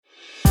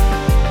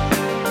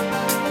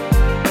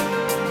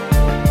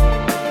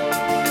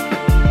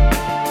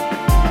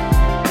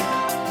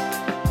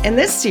In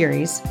this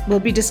series,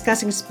 we'll be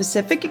discussing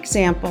specific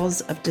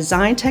examples of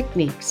design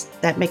techniques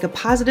that make a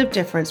positive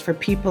difference for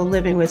people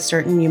living with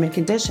certain human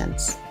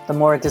conditions. The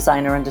more a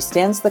designer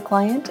understands the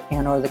client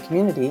and/or the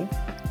community,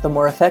 the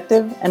more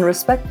effective and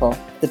respectful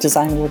the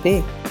design will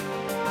be.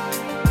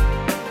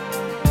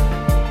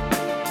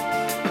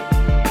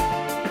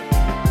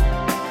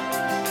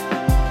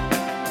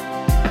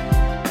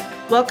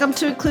 Welcome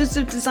to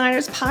Inclusive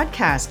Designers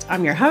Podcast.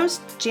 I'm your host,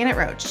 Janet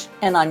Roche.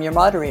 And I'm your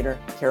moderator,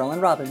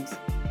 Carolyn Robbins.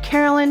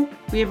 Carolyn,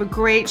 we have a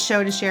great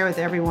show to share with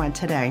everyone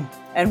today.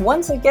 And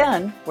once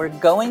again, we're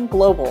going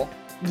global.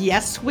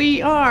 Yes, we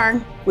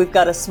are. We've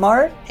got a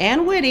smart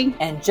and witty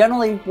and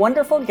generally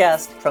wonderful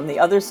guest from the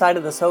other side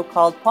of the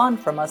so-called pond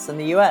from us in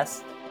the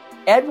U.S.,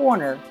 Ed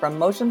Warner from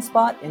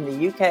Motionspot in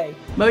the UK.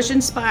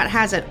 Motionspot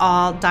has it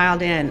all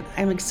dialed in.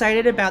 I'm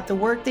excited about the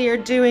work they are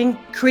doing,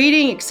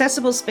 creating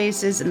accessible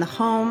spaces in the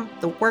home,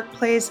 the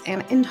workplace,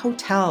 and in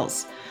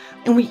hotels.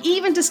 And we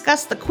even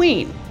discussed the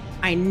Queen.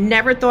 I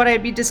never thought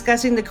I'd be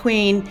discussing the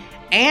Queen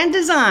and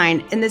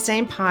design in the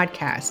same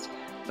podcast,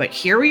 but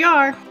here we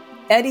are.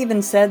 Ed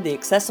even said the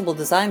accessible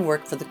design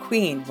work for the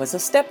Queen was a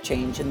step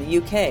change in the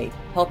UK,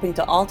 helping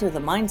to alter the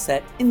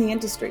mindset in the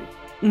industry.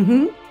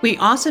 We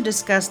also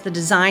discussed the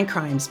design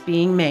crimes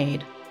being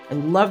made, I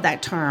love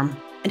that term,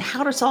 and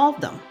how to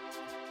solve them.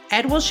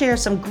 Ed will share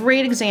some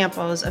great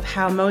examples of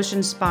how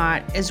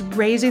Motionspot is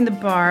raising the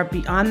bar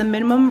beyond the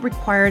minimum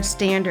required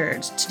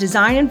standards to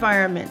design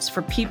environments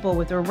for people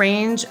with a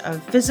range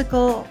of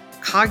physical,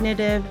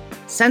 cognitive,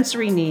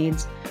 sensory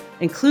needs,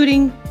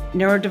 including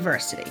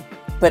neurodiversity.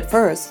 But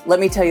first, let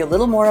me tell you a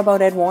little more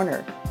about Ed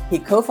Warner. He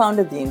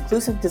co-founded the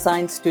inclusive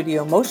design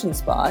studio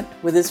Motionspot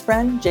with his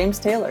friend James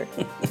Taylor.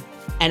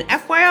 And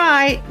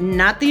FYI,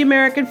 not the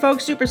American folk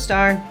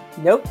superstar.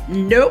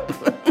 Nope.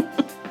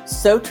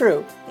 So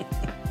true.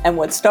 And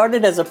what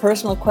started as a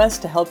personal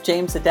quest to help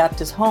James adapt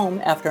his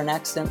home after an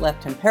accident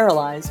left him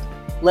paralyzed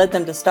led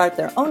them to start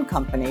their own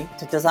company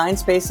to design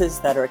spaces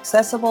that are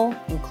accessible,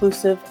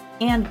 inclusive,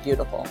 and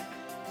beautiful.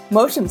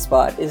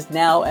 Motionspot is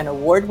now an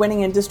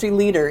award-winning industry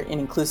leader in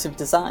inclusive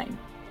design.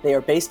 They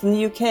are based in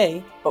the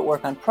UK, but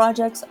work on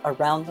projects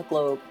around the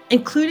globe,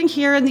 including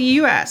here in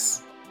the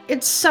US.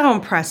 It's so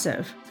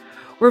impressive.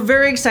 We're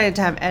very excited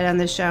to have Ed on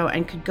the show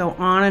and could go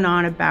on and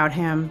on about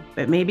him,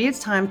 but maybe it's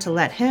time to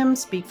let him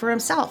speak for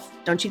himself.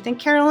 Don't you think,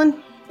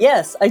 Carolyn?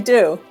 Yes, I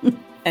do.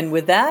 And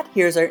with that,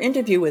 here's our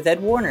interview with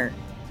Ed Warner,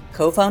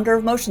 co-founder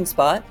of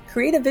Motionspot,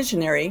 creative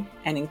visionary,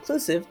 and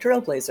inclusive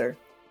trailblazer.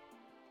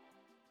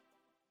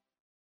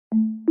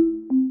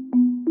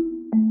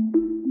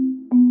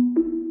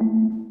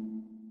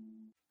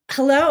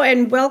 Hello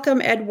and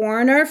welcome, Ed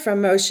Warner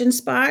from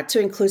Motionspot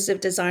to Inclusive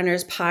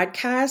Designers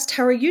Podcast.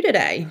 How are you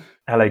today?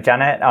 Hello,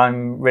 Janet.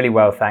 I'm really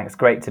well, thanks.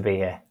 Great to be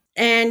here.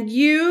 And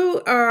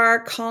you are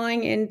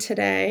calling in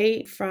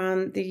today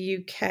from the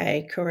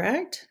UK,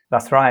 correct?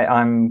 That's right.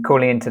 I'm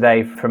calling in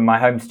today from my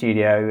home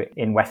studio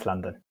in West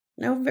London.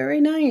 Oh, very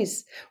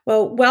nice.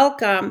 Well,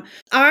 welcome.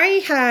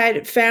 I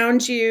had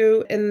found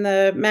you in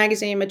the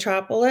magazine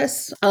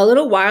Metropolis a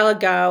little while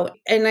ago,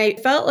 and I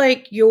felt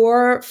like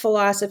your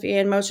philosophy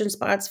and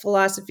Motionspot's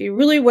philosophy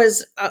really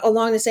was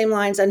along the same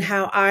lines on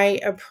how I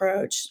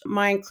approach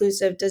my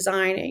inclusive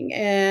designing.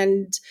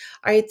 And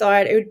I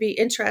thought it would be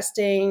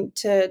interesting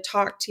to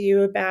talk to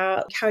you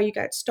about how you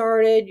got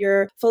started,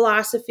 your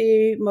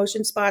philosophy,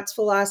 Motionspot's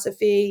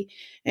philosophy,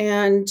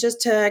 and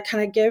just to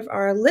kind of give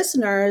our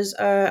listeners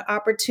an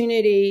opportunity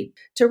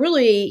to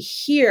really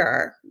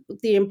hear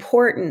the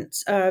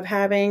importance of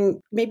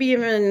having maybe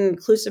even an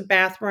inclusive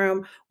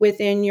bathroom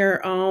within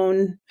your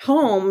own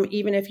home,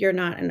 even if you're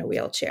not in a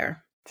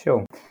wheelchair.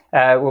 Sure.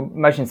 Well,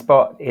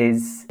 Motionspot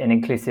is an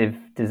inclusive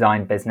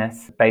design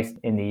business based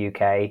in the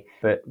UK,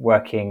 but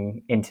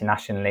working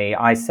internationally.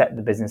 I set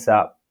the business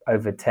up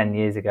over 10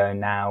 years ago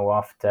now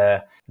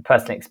after the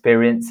personal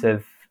experience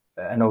of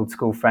an old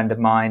school friend of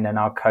mine and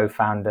our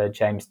co-founder,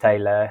 James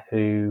Taylor,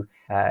 who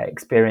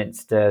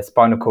experienced a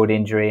spinal cord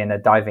injury in a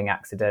diving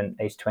accident,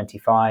 age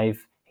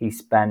 25. He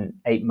spent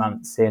 8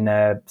 months in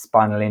a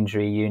spinal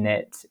injury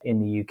unit in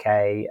the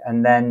UK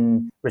and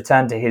then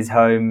returned to his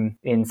home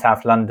in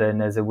South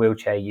London as a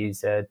wheelchair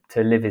user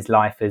to live his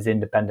life as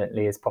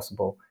independently as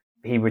possible.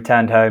 He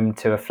returned home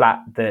to a flat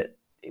that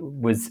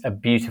was a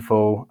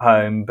beautiful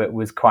home, but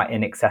was quite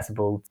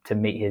inaccessible to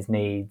meet his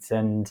needs.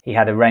 And he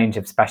had a range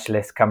of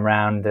specialists come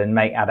round and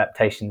make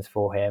adaptations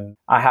for him.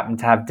 I happened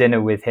to have dinner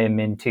with him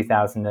in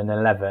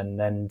 2011.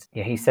 And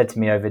he said to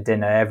me over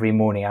dinner, every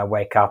morning I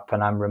wake up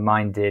and I'm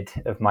reminded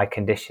of my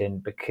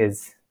condition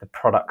because the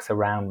products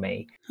around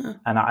me.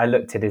 And I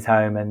looked at his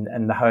home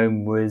and the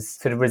home was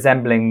sort of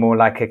resembling more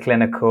like a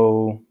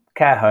clinical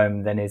care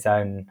home than his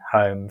own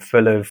home,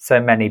 full of so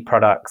many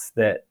products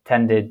that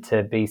tended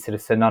to be sort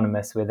of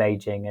synonymous with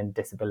aging and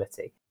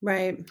disability.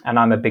 Right. And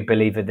I'm a big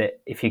believer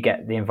that if you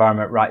get the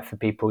environment right for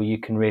people, you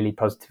can really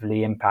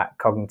positively impact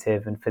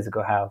cognitive and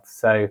physical health.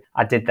 So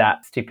I did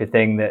that stupid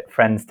thing that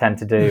friends tend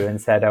to do and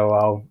said, oh,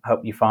 I'll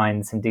help you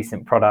find some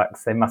decent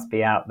products. They must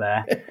be out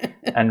there.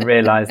 And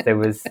realized there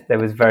was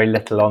very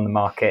little on the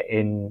market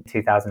in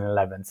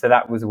 2011. So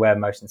that was where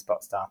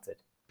Motionspot started.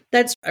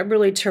 That's a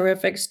really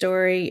terrific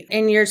story.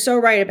 And you're so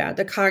right about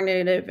the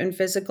cognitive and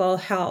physical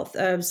health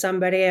of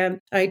somebody.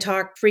 I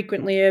talk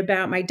frequently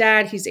about my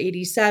dad. He's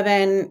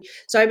 87.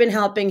 So I've been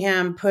helping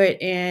him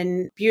put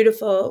in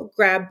beautiful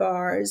grab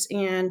bars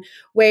and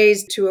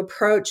ways to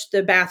approach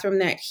the bathroom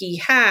that he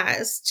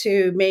has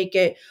to make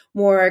it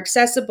more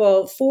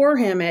accessible for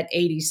him at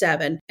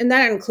 87. And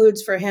that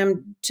includes for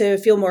him to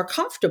feel more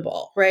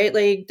comfortable, right?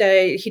 Like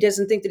he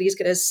doesn't think that he's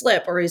going to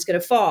slip or he's going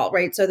to fall,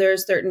 right? So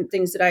there's certain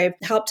things that I've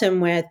helped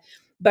him with.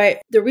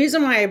 But the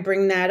reason why I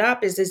bring that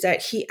up is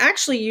that he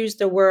actually used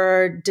the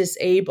word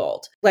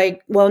disabled.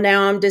 Like, well,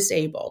 now I'm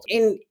disabled.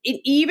 And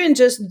even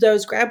just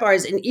those grab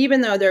bars, and even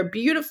though they're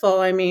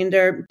beautiful, I mean,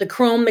 they're the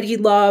chrome that he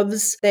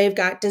loves. They've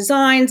got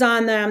designs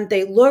on them.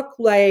 They look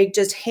like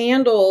just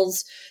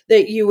handles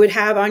that you would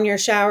have on your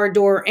shower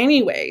door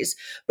anyways.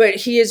 But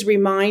he is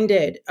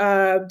reminded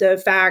of the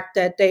fact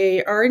that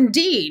they are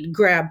indeed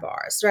grab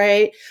bars,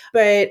 right?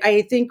 But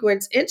I think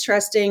what's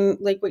interesting,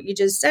 like what you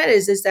just said,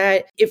 is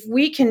that if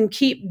we can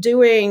keep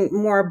doing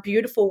more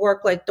beautiful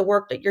work like the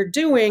work that you're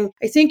doing,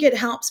 I think it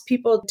helps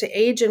people to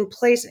age in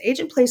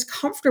place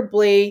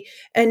comfortably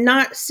and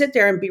not sit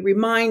there and be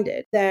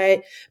reminded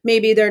that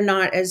maybe they're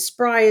not as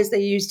spry as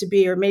they used to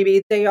be, or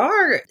maybe they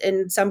are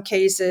in some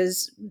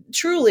cases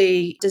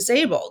truly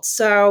disabled.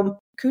 So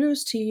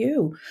kudos to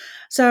you.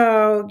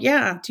 So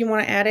yeah, do you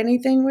want to add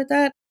anything with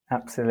that?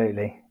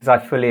 Absolutely. Because I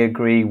fully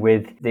agree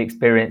with the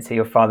experience that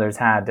your father has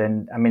had.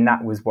 And I mean,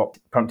 that was what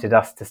prompted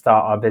us to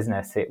start our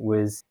business. It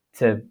was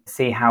to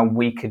see how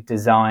we could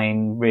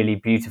design really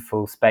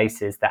beautiful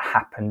spaces that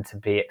happen to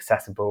be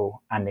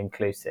accessible and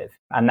inclusive.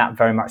 And that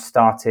very much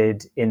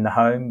started in the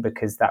home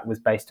because that was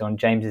based on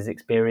James's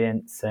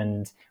experience.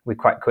 And we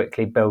quite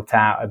quickly built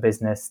out a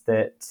business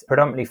that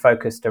predominantly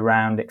focused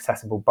around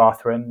accessible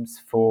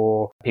bathrooms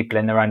for people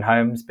in their own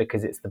homes,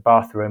 because it's the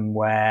bathroom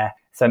where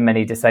so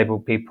many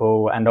disabled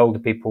people and older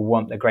people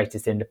want the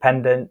greatest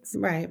independence.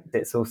 Right.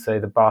 It's also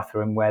the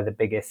bathroom where the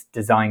biggest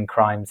design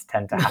crimes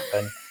tend to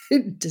happen.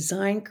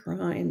 Design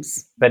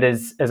crimes. But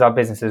as our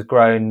business has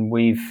grown,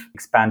 we've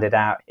expanded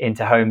out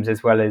into homes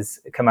as well as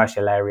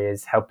commercial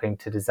areas, helping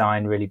to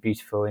design really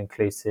beautiful,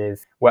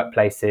 inclusive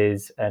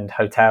workplaces and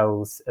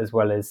hotels, as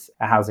well as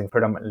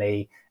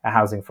predominantly a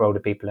housing for older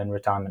people in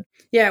retirement.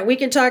 Yeah, we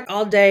can talk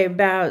all day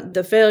about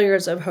the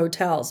failures of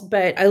hotels,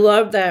 but I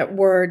love that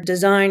word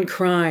design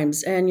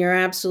crimes. And you're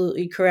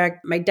absolutely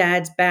correct. My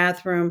dad's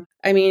bathroom,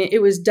 I mean,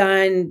 it was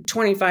done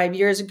 25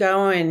 years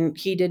ago and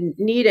he didn't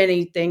need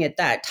anything at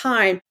that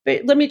time.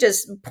 But let me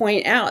just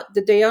point out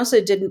that they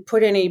also didn't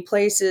put any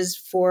places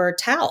for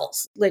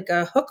towels, like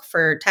a hook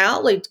for a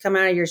towel, like to come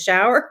out of your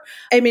shower.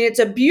 I mean, it's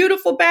a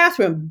beautiful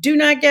bathroom. Do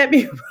not get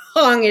me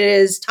wrong. It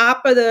is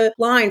top of the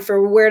line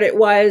for where it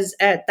was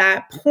at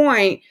that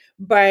point.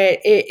 But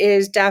it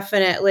is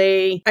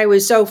definitely, I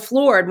was so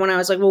floored when I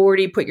was like, well, where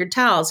do you put your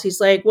towels? He's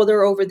like, well,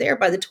 they're over there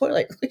by the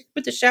toilet.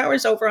 But the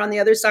shower's over on the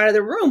other side of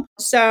the room.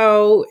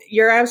 So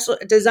you're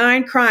absolutely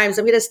design crimes.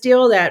 I'm going to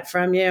steal that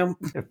from you.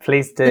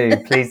 Please do.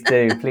 Please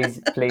do.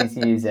 Please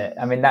use it.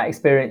 I mean, that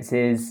experience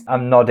is,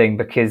 I'm nodding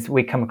because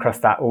we come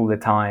across that all the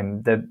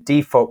time. The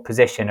default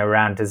position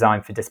around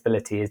design for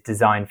disability is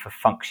design for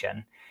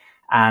function.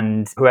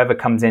 And whoever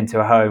comes into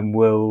a home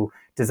will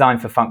design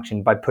for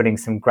function by putting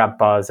some grab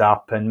bars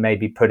up and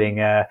maybe putting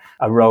a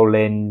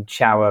roll-in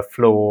shower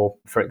floor,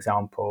 for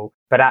example.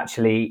 But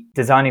actually,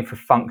 designing for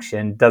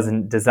function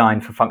doesn't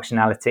design for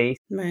functionality.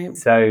 Right.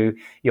 So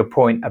your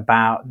point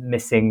about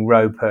missing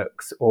rope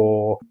hooks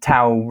or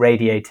towel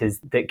radiators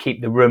that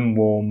keep the room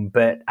warm,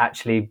 but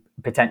actually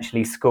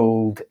potentially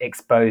scald,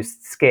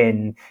 exposed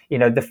skin,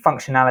 the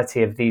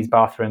functionality of these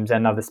bathrooms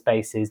and other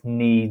spaces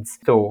needs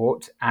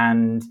thought.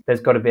 And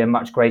there's got to be a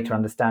much greater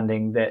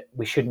understanding that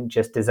we shouldn't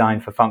just design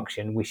for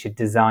function. We should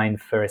design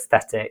for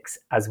aesthetics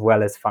as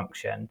well as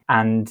function.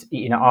 And,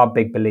 our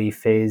big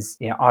belief is,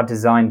 our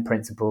design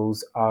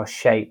principles are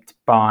shaped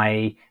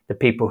by the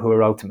people who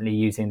are ultimately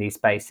using these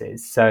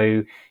spaces.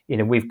 So,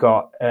 we've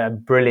got a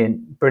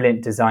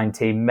brilliant design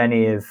team,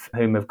 many of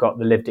whom have got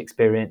the lived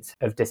experience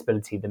of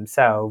disability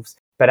themselves.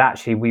 But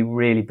actually, we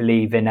really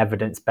believe in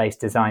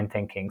evidence-based design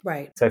thinking.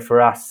 Right. So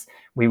for us,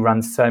 we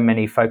run so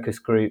many focus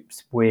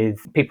groups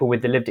with people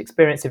with the lived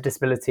experience of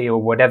disability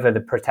or whatever the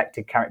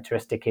protected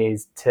characteristic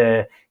is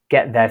to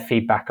get their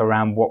feedback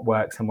around what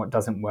works and what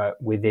doesn't work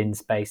within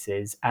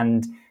spaces.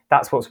 And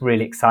that's what's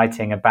really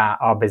exciting about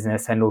our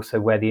business and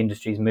also where the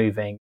industry is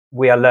moving.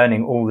 We are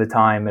learning all the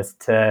time as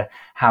to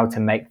how to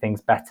make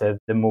things better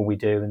the more we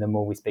do and the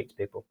more we speak to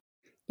people.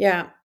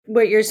 Yeah.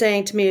 What you're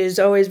saying to me is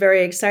always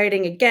very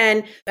exciting.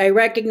 Again, I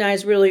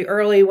recognized really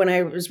early when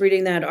I was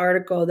reading that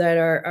article that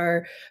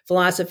our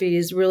philosophy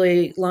is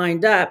really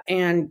lined up.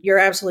 And you're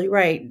absolutely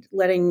right,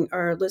 letting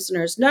our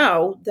listeners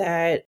know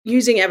that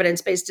using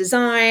evidence-based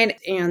design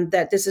and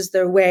that this is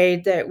the way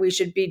that we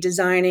should be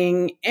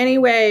designing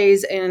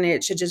anyways, and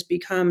it should just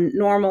become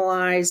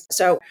normalized.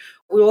 So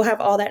we will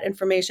have all that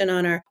information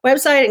on our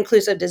website,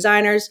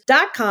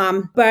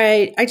 inclusivedesigners.com.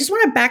 But I just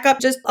want to back up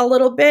just a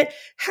little bit.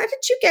 How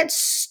did you get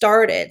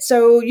started?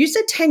 So you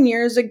said 10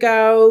 years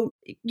ago,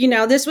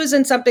 this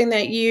wasn't something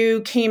that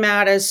you came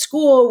out of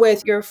school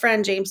with your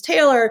friend James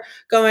Taylor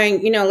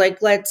going,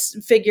 let's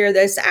figure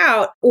this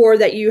out, or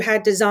that you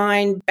had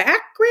design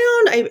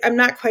background. I'm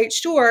not quite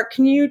sure.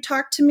 Can you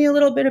talk to me a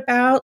little bit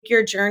about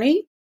your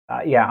journey?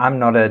 I'm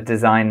not a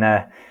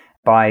designer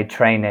by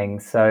training.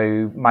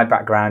 So my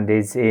background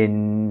is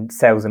in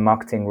sales and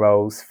marketing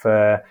roles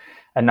for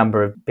a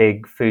number of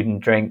big food and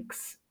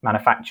drinks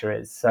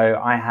manufacturers. So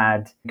I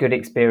had good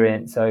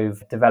experience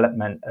of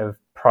development of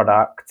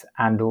product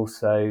and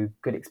also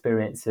good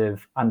experience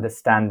of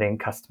understanding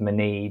customer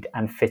need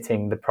and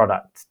fitting the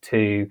product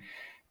to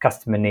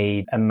customer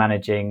need and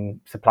managing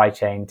supply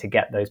chain to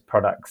get those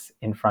products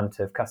in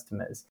front of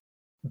customers.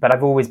 But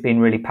I've always been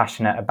really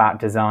passionate about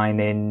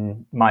design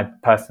in my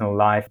personal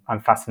life.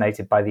 I'm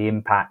fascinated by the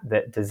impact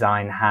that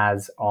design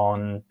has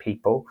on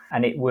people.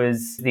 And it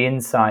was the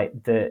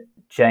insight that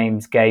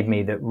James gave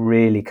me that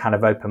really kind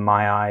of opened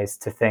my eyes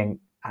to think,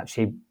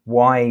 actually,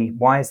 why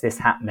is this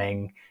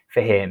happening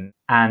for him?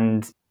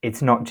 And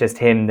it's not just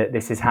him that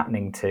this is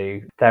happening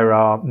to. There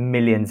are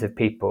millions of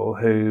people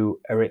who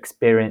are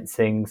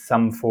experiencing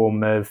some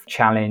form of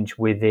challenge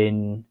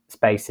within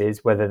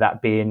spaces, whether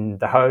that be in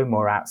the home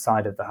or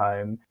outside of the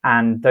home.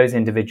 And those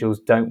individuals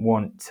don't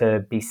want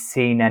to be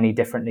seen any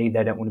differently.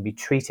 They don't want to be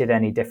treated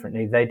any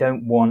differently. They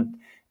don't want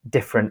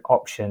different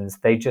options.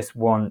 They just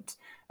want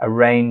a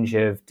range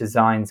of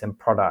designs and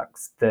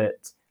products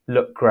that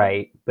look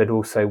great, but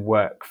also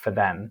work for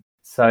them.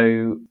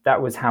 So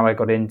that was how I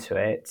got into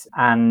it.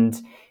 And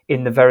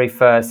in the very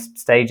first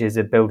stages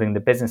of building the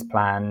business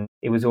plan,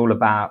 it was all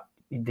about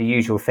the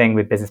usual thing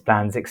with business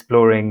plans,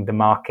 exploring the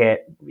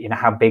market,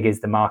 how big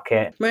is the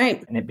market?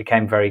 Right. And it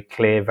became very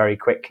clear very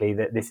quickly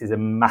that this is a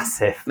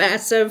massive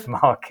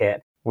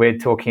market. We're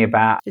talking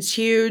about... It's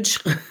huge.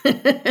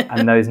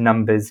 And those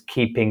numbers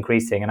keep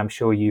increasing. And I'm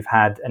sure you've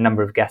had a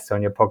number of guests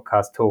on your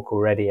podcast talk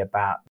already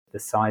about the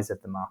size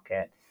of the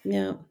market.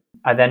 Yeah.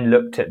 I then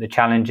looked at the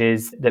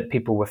challenges that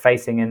people were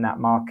facing in that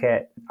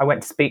market. I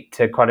went to speak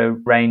to quite a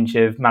range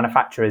of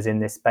manufacturers in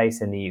this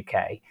space in the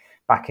UK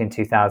back in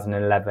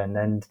 2011.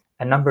 And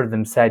a number of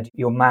them said,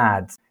 "You're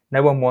mad.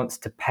 No one wants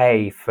to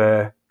pay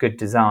for good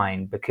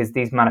design," because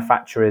these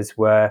manufacturers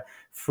were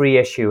free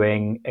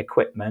issuing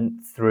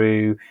equipment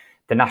through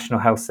the National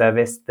Health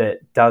Service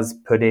that does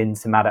put in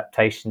some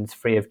adaptations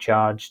free of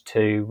charge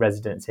to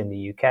residents in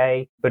the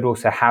UK, but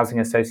also housing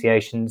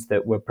associations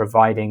that were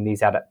providing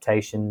these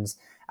adaptations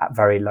at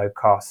very low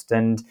cost.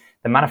 And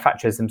the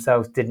manufacturers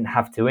themselves didn't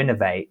have to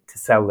innovate to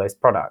sell those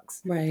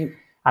products. Right.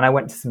 And I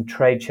went to some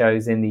trade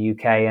shows in the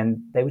UK and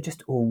they were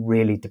just all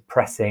really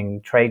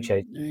depressing trade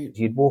shows. Right.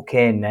 You'd walk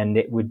in and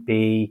it would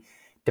be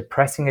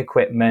depressing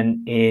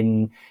equipment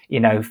in,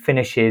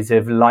 finishes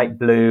of light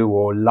blue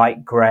or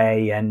light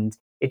grey, and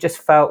it just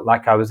felt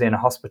like I was in a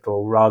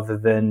hospital rather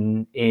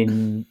than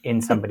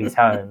in somebody's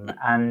home.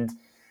 And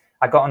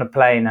I got on a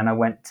plane and I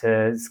went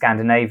to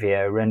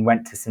Scandinavia and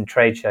went to some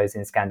trade shows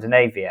in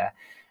Scandinavia.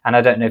 And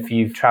I don't know if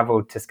you've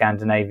traveled to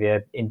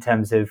Scandinavia in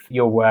terms of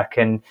your work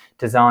and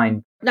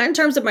design. Not in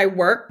terms of my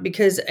work,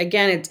 because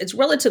again, it's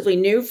relatively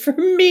new for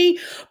me,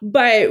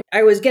 but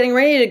I was getting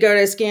ready to go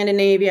to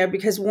Scandinavia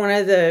because one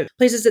of the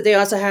places that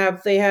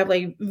they have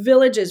like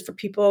villages for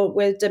people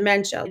with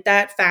dementia.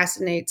 That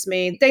fascinates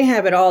me. They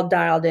have it all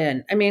dialed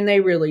in. I mean, they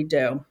really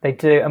do. They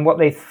do. And what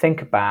they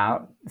think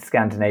about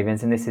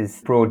Scandinavians, and this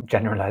is broad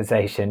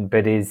generalization,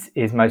 but is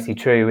mostly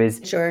true,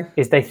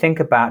 is they think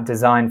about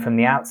design from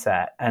the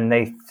outset, and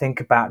they think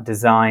about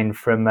design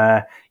from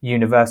a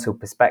universal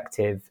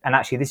perspective. And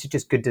actually, this is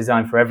just good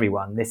design for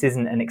everyone. This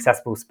isn't an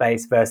accessible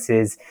space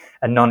versus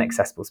a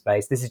non-accessible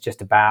space. This is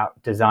just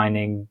about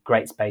designing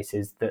great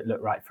spaces that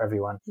look right for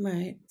everyone.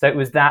 Right. So it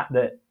was that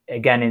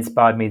again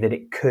inspired me that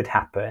it could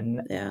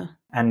happen. Yeah.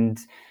 And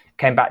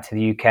came back to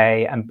the UK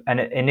and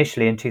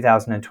initially in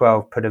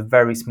 2012 put a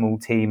very small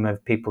team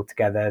of people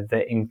together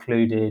that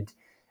included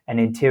an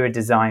interior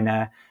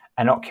designer,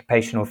 an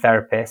occupational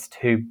therapist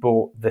who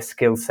brought the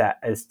skill set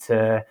as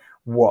to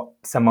what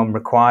someone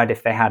required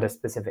if they had a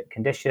specific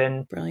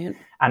condition. Brilliant.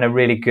 And a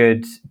really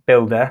good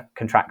builder,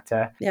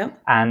 contractor. Yeah.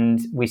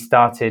 And we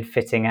started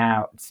fitting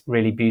out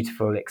really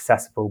beautiful,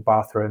 accessible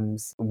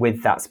bathrooms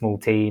with that small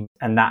team.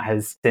 And that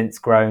has since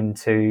grown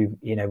to,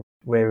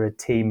 we're a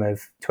team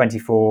of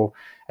 24,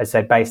 as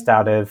I say, based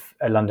out of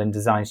a London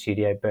design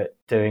studio, but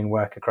doing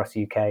work across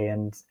the UK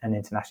and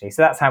internationally.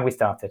 So that's how we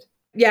started.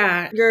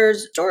 Yeah, your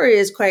story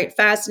is quite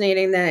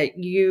fascinating that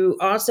you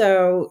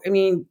also,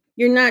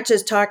 you're not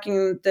just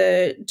talking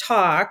the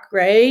talk,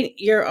 right?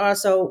 You're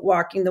also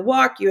walking the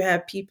walk. You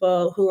have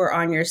people who are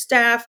on your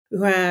staff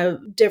who have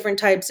different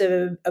types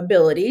of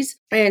abilities.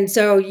 And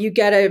so you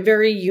get a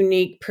very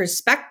unique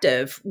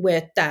perspective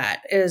with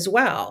that as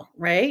well,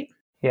 right?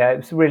 Yeah, it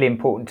was really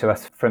important to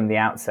us from the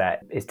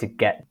outset is to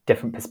get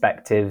different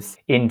perspectives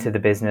into the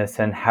business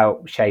and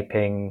help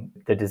shaping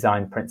the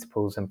design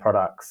principles and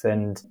products.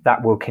 And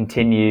that will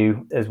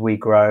continue as we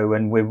grow.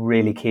 And we're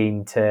really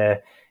keen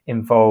to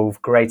involve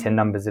greater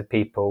numbers of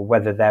people,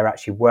 whether they're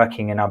actually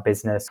working in our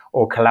business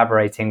or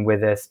collaborating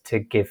with us to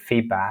give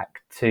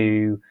feedback,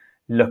 to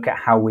look at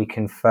how we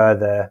can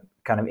further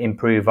kind of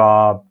improve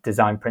our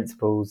design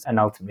principles and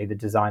ultimately the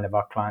design of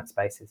our client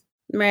spaces.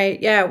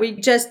 Right. Yeah. We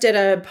just did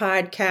a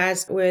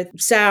podcast with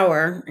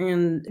Sauer,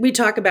 and we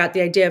talk about the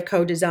idea of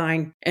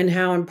co-design and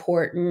how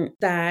important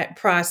that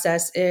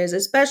process is,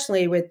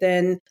 especially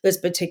within this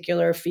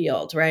particular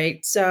field,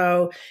 right?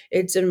 So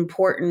it's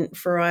important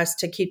for us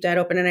to keep that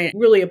open. And I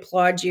really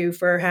applaud you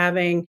for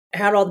having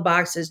had all the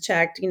boxes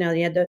checked. You know,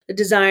 you had the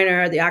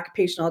designer, the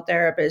occupational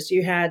therapist,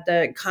 you had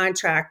the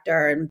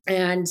contractor.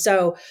 And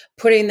so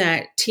putting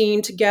that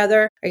team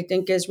together, I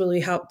think has really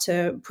helped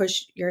to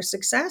push your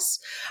success.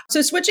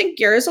 So switching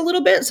gears a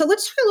little bit. So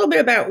let's talk a little bit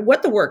about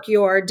what the work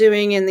you are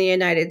doing in the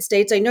United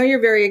States. I know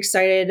you're very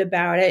excited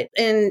about it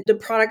and the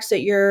products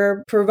that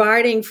you're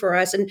providing for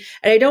us. And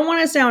I don't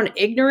want to sound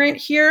ignorant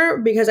here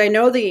because I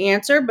know the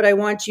answer, but I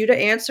want you to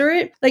answer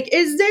it. Like,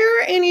 is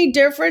there any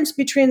difference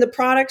between the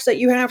products that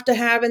you have to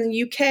have in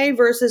the UK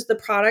versus the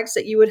products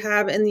that you would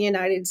have in the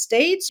United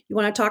States? You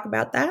want to talk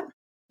about that?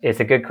 It's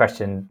a good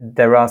question.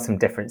 There are some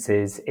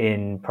differences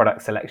in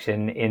product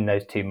selection in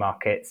those two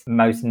markets,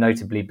 most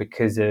notably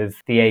because of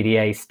the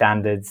ADA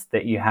standards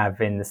that you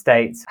have in the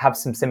States have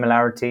some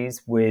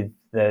similarities with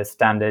the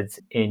standards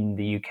in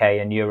the UK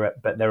and Europe,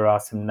 but there are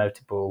some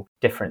notable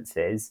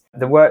differences.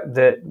 The work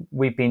that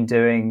we've been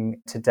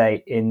doing to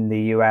date in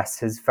the US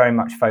has very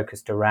much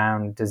focused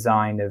around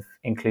design of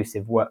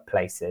inclusive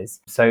workplaces.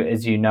 So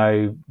as you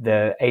know,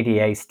 the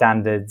ADA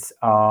standards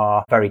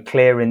are very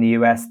clear in the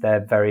US.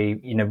 They're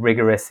very,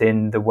 rigorous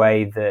in the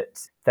way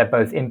that they're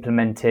both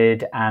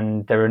implemented,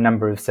 and there are a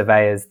number of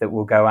surveyors that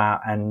will go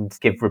out and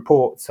give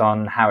reports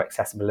on how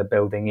accessible a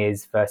building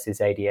is versus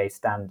ADA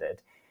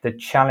standard. The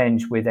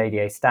challenge with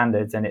ADA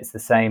standards, and it's the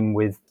same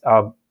with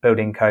our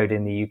building code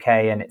in the UK,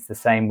 and it's the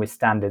same with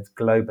standards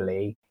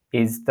globally,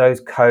 is those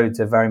codes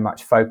are very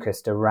much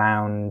focused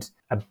around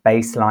a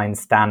baseline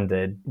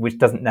standard, which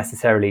doesn't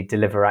necessarily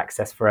deliver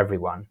access for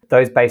everyone.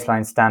 Those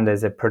baseline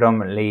standards are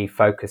predominantly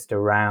focused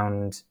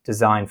around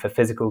design for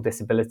physical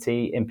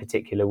disability, in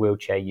particular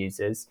wheelchair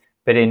users.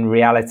 But in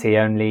reality,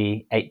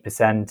 only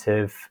 8%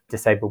 of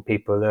disabled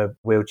people are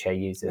wheelchair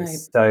users. Right.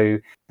 So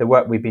the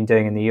work we've been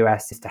doing in the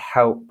US is to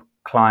help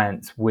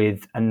clients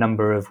with a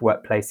number of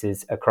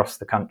workplaces across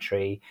the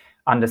country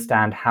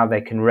understand how they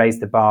can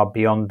raise the bar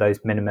beyond those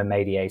minimum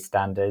ADA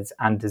standards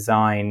and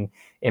design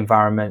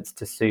environments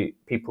to suit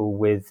people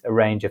with a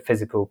range of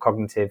physical,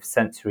 cognitive,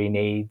 sensory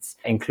needs,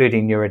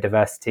 including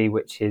neurodiversity,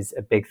 which is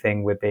a big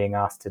thing we're being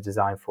asked to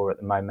design for at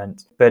the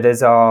moment. But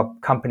as our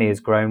company has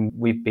grown,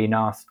 we've been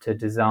asked to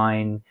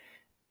design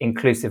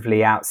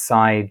inclusively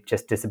outside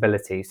just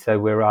disability. So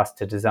we're asked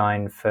to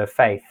design for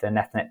faith and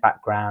ethnic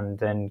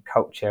background and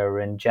culture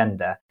and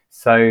gender.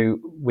 So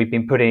we've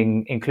been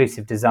putting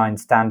inclusive design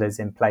standards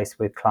in place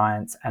with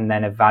clients and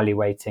then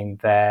evaluating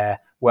their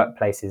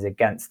workplaces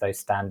against those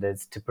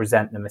standards to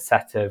present them a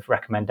set of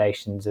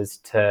recommendations as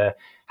to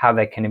how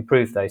they can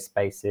improve those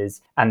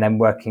spaces, and then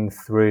working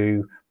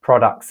through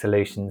product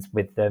solutions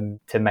with them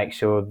to make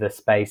sure the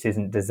space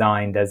isn't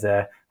designed as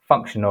a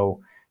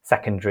functional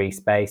secondary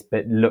space,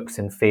 but looks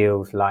and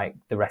feels like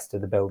the rest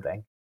of the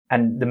building.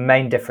 And the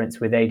main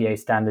difference with ADA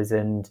standards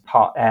and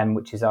Part M,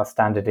 which is our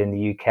standard in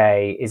the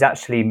UK, is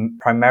actually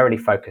primarily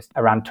focused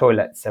around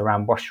toilets,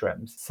 around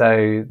washrooms.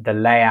 So the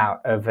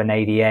layout of an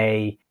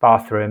ADA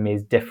bathroom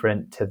is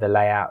different to the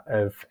layout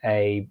of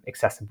a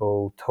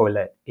accessible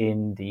toilet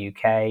in the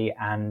UK,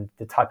 and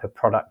the type of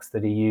products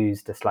that are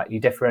used are slightly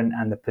different,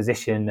 and the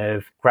position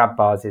of grab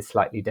bars is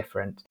slightly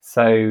different.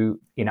 So,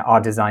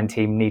 our design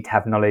team need to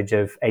have knowledge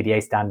of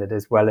ADA standard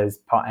as well as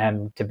Part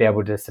M to be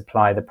able to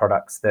supply the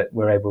products that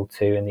we're able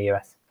to in the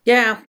US.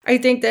 Yeah, I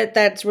think that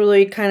that's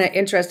really kind of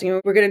interesting.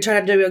 We're going to try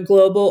to do a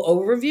global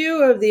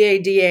overview of the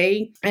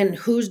ADA and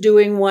who's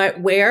doing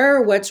what,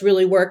 where, what's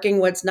really working,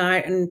 what's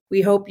not. And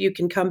we hope you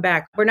can come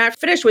back. We're not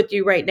finished with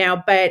you right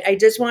now, but I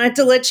just wanted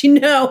to let you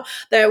know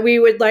that we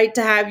would like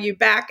to have you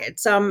back at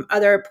some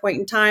other point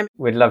in time.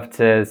 We'd love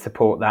to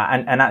support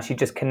that. And actually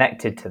just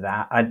connected to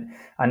that,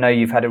 I know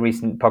you've had a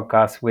recent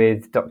podcast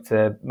with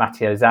Dr.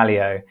 Matteo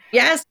Zalio.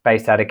 Yes.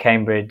 Based out of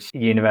Cambridge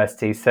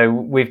University. So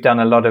we've done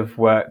a lot of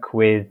work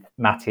with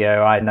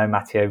Matteo. I know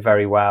Matteo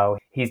very well.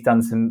 He's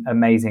done some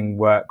amazing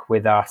work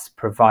with us,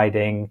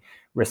 providing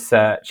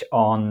research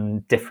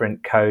on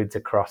different codes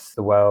across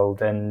the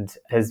world, and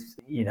has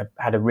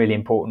had a really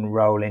important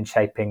role in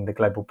shaping the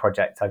global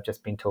project I've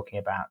just been talking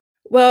about.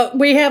 Well,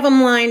 we have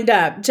him lined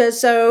up,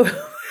 just so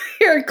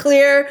you're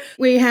clear.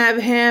 We have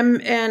him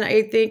and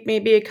I think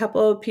maybe a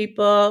couple of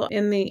people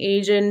in the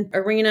Asian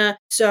arena.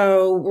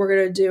 So we're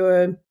going to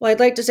do I'd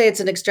like to say it's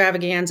an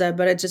extravaganza,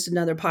 but it's just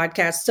another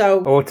podcast.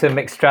 So Autumn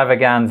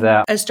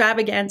extravaganza.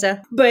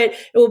 But it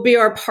will be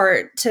our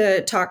part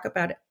to talk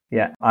about it.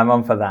 Yeah, I'm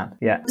on for that.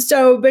 Yeah.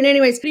 So, but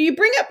anyways, you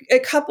bring up a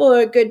couple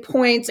of good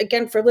points,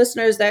 again, for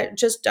listeners that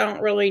just don't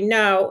really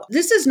know.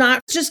 This is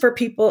not just for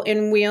people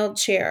in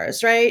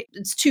wheelchairs, right?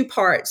 It's two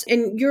parts.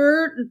 And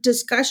your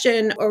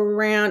discussion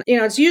around,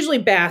 it's usually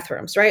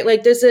bathrooms, right?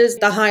 Like this is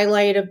the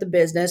highlight of the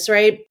business,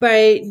 right?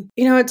 But,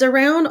 it's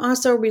around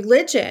also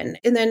religion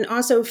and then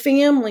also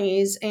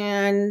families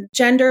and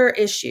gender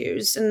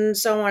issues and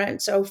so on and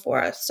so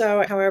forth.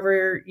 So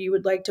however you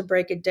would like to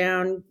break it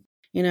down,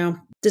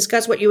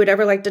 discuss what you would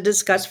ever like to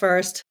discuss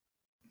first.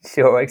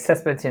 Sure.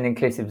 Accessibility and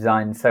inclusive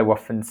design so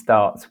often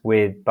starts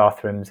with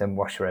bathrooms and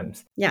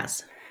washrooms.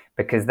 Yes.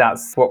 Because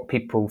that's what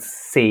people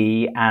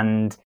see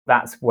and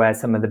that's where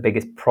some of the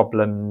biggest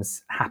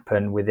problems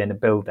happen within a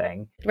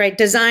building. Right.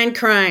 Design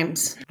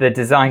crimes. The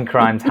design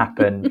crimes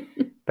happen.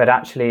 But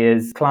actually,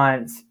 as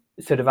clients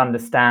sort of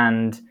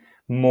understand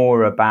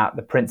more about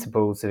the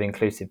principles of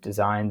inclusive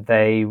design,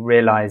 they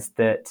realize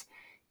that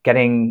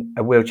getting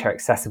a wheelchair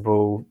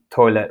accessible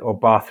toilet or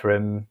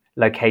bathroom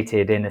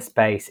located in a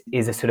space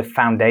is a sort of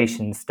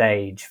foundation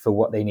stage for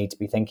what they need to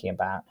be thinking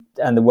about.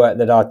 And the work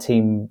that our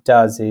team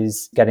does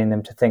is getting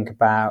them to think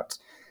about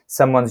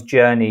someone's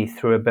journey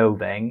through a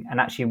building.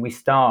 And actually, we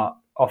start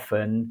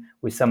often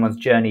with someone's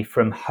journey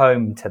from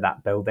home to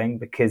that building,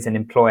 because an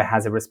employer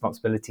has a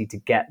responsibility to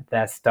get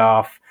their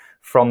staff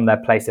from their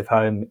place of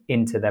home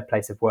into their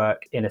place of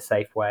work in a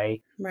safe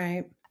way.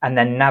 Right. And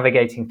then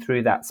navigating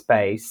through that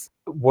space,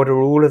 what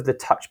are all of the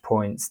touch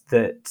points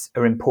that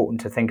are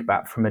important to think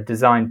about from a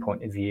design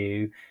point of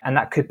view? And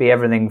that could be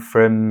everything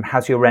from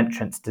how's your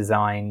entrance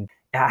designed?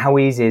 How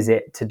easy is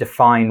it to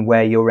define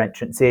where your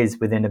entrance is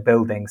within a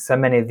building? So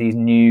many of these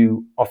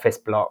new office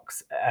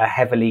blocks are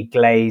heavily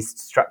glazed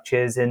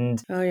structures.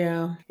 And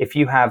if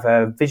you have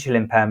a visual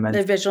impairment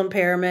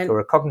or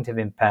a cognitive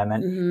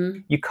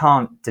impairment, you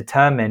can't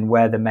determine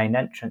where the main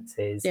entrance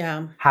is.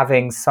 Yeah.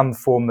 Having some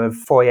form of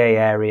foyer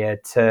area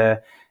to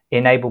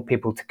enable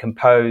people to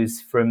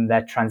compose from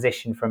their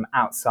transition from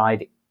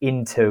outside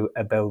into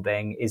a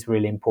building is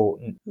really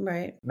important.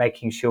 Right.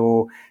 Making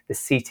sure the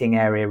seating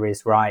area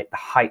is right, the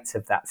heights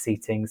of that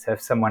seating. So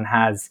if someone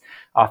has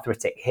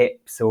arthritic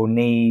hips or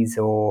knees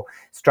or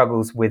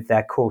struggles with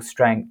their core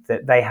strength,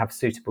 that they have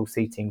suitable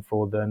seating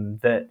for them,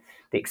 that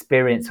the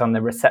experience on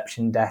the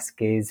reception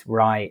desk is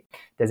right.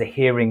 There's a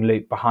hearing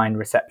loop behind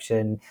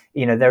reception.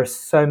 There are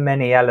so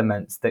many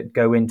elements that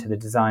go into the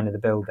design of the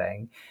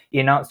building.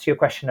 In answer to your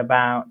question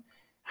about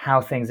how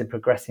things are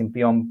progressing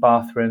beyond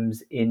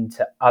bathrooms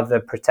into other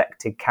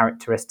protected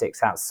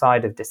characteristics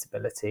outside of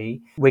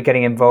disability, we're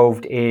getting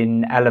involved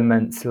in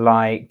elements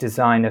like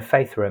design of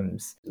faith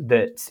rooms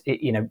that,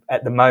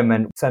 at the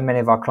moment, so many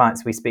of our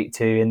clients we speak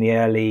to in the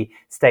early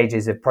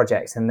stages of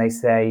projects, and they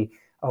say,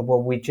 oh,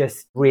 well, we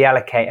just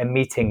reallocate a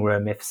meeting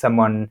room if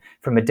someone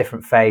from a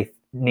different faith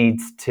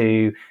needs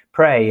to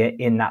pray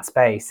in that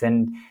space.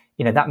 And,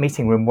 that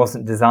meeting room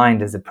wasn't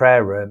designed as a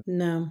prayer room.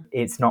 No.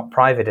 It's not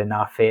private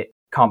enough. It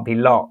can't be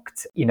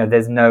locked.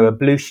 There's no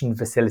ablution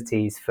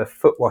facilities for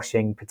foot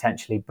washing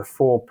potentially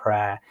before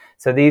prayer.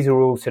 So these are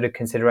all sort of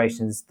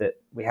considerations that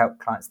we help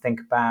clients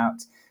think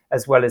about,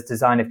 as well as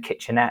design of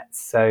kitchenettes.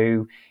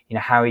 So,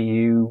 how are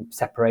you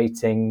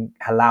separating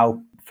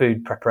halal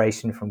food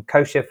preparation from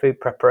kosher food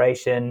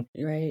preparation?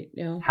 Right.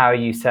 Yeah. How are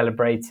you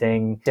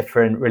celebrating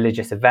different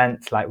religious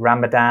events like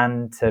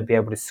Ramadan to be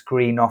able to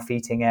screen off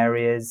eating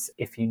areas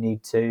if you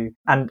need to?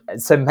 And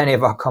so many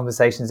of our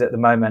conversations at the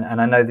moment,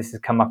 and I know this has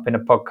come up in a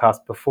podcast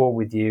before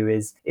with you,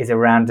 is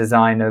around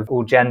design of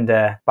all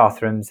gender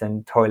bathrooms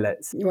and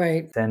toilets.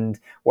 Right. And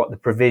what the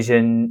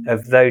provision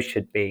of those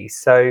should be.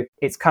 So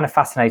it's kind of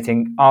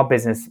fascinating. Our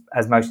business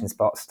as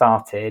Motionspot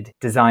started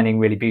designing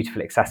really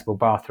beautiful, accessible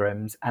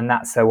bathrooms, and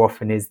that so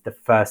often is the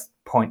first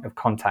point of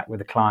contact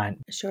with a client.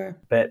 Sure.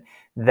 But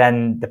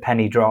then the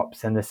penny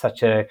drops and there's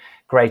such a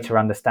greater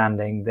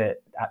understanding that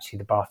actually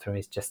the bathroom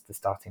is just the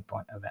starting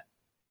point of it.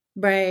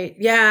 Right.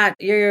 Yeah,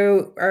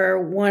 you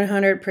are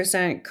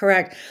 100%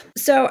 correct.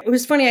 So it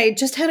was funny. I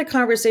just had a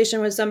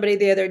conversation with somebody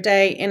the other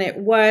day, and it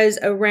was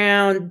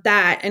around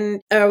that.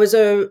 And it was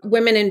a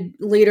women in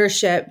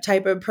leadership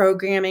type of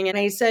programming. And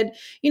I said,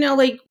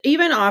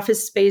 even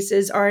office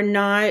spaces are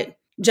not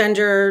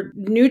gender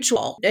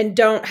neutral and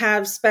don't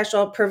have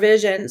special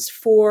provisions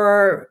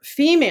for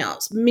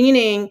females,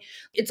 meaning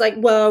it's like,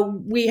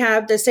 well, we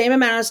have the same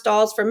amount of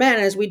stalls for men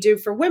as we do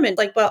for women.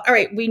 Like, well, all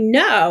right, we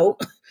know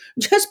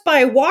just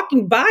by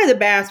walking by the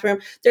bathroom,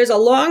 there's a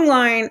long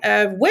line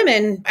of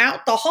women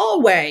out the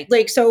hallway.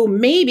 Like, so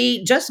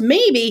maybe, just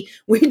maybe,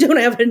 we don't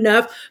have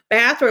enough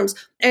bathrooms.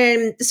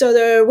 And so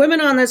the women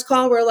on this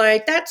call were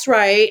like, that's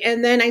right.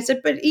 And then I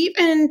said, but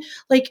even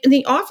like in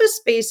the office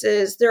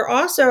spaces, they're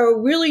also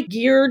really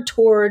geared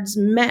towards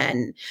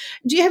men.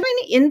 Do you have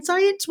any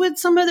insights with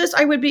some of this?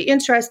 I would be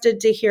interested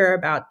to hear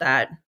about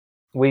that.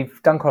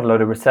 We've done quite a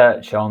lot of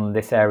research on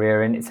this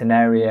area, and it's an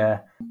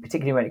area,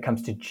 particularly when it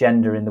comes to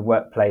gender in the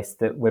workplace,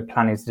 that we're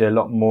planning to do a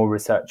lot more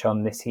research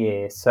on this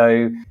year.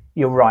 So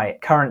you're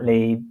right.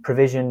 Currently,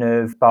 provision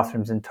of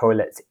bathrooms and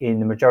toilets in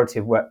the majority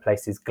of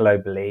workplaces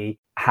globally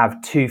have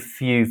too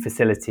few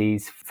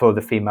facilities for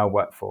the female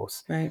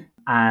workforce. Right.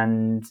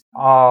 And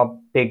our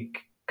big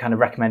kind of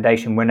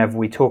recommendation whenever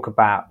we talk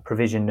about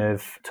provision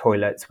of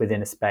toilets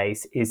within a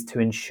space is to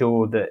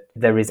ensure that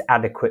there is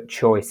adequate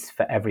choice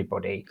for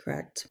everybody.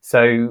 Correct.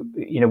 So,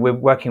 we're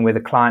working with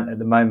a client at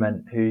the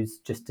moment who's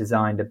just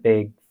designed a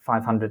big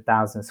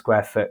 500,000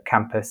 square foot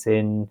campus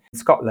in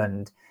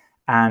Scotland.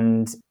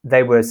 And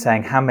they were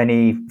saying, how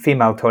many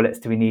female toilets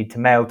do we need to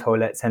male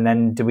toilets? And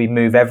then do we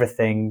move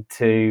everything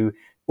to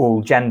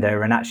all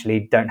gender and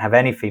actually don't have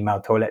any female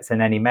toilets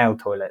and any male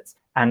toilets?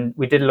 And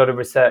we did a lot of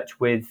research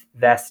with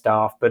their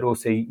staff, but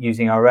also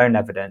using our own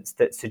evidence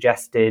that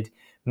suggested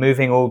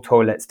moving all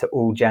toilets to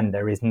all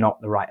gender is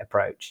not the right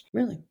approach.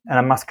 Really? And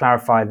I must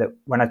clarify that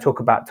when I talk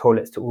about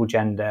toilets to all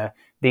gender,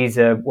 these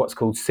are what's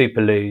called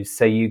super loos.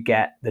 So you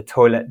get the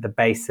toilet, the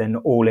basin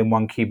all in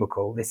one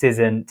cubicle. This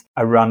isn't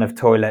a run of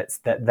toilets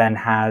that then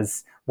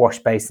has wash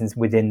basins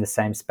within the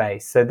same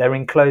space. So they're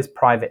enclosed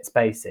private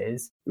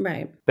spaces.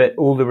 Right. But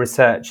all the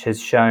research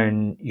has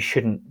shown you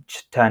shouldn't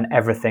turn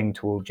everything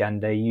to all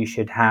gender. You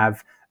should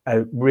have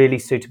a really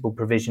suitable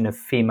provision of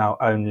female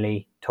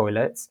only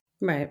toilets.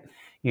 Right.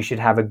 You should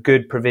have a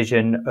good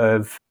provision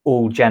of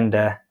all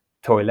gender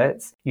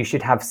toilets. You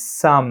should have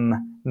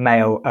some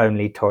male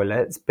only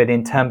toilets, but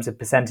in terms of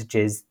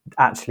percentages,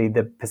 actually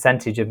the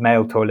percentage of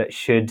male toilets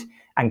should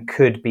and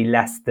could be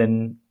less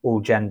than all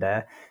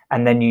gender.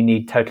 And then you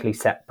need totally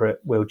separate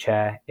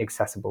wheelchair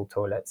accessible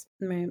toilets.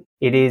 Right.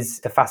 It is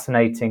a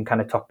fascinating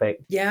kind of topic.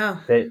 Yeah.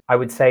 That I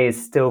would say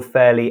is still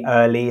fairly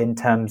early in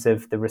terms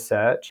of the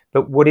research.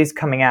 But what is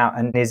coming out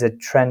and is a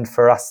trend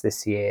for us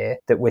this year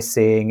that we're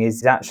seeing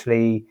is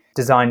actually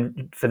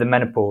design for the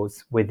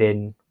menopause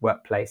within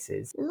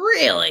workplaces.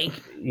 Really?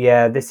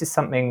 Yeah, this is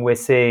something we're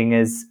seeing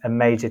as a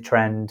major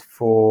trend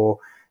for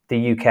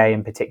the UK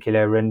in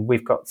particular. And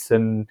we've got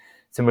some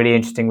really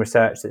interesting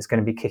research that's going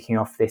to be kicking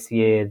off this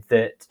year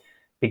that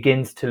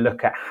begins to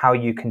look at how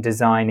you can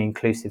design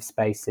inclusive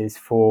spaces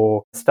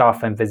for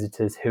staff and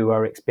visitors who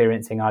are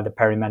experiencing either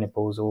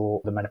perimenopause or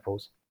the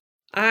menopause.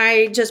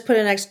 I just put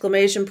an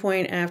exclamation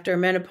point after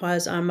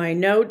menopause on my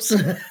notes.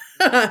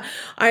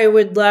 I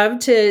would love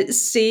to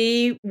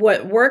see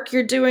what work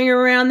you're doing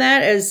around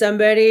that. As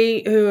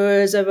somebody who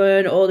is of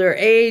an older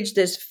age,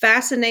 this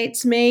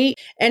fascinates me.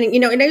 And,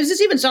 and I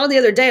just even saw the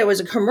other day, it was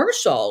a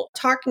commercial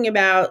talking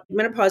about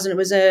menopause, and it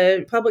was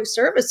a public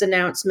service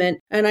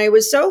announcement. And I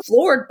was so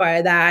floored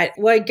by that.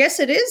 Well, I guess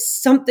it is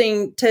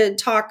something to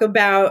talk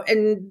about,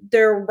 and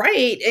they're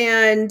right.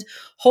 And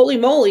holy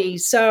moly.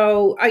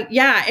 So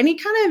any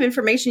kind of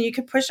information you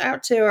could push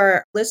out to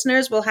our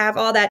listeners, we'll have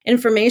all that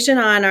information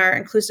on our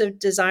Inclusive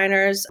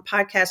Designers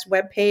Podcast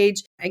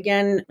webpage.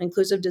 Again,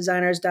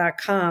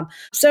 inclusivedesigners.com.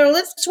 So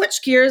let's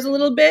switch gears a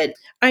little bit.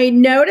 I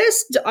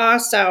noticed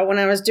also when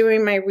I was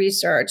doing my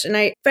research, and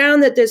I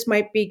found that this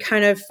might be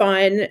kind of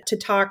fun to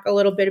talk a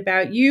little bit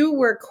about. You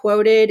were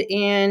quoted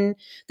in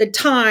the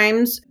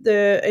Times,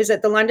 is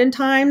it the London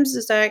Times?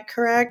 Is that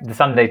correct? The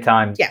Sunday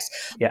Times. Yes.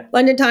 Yeah.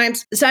 London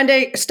Times,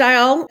 Sunday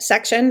style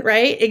section,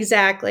 right?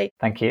 Exactly.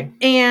 Thank you.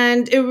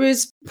 And it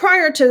was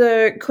prior to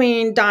the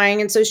Queen dying.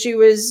 And so she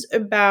was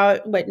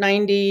about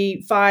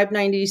 95,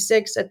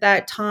 96 at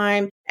that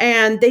time.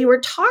 And they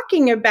were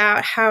talking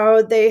about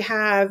how they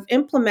have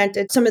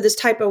implemented some of this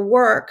type of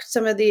work,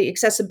 some of the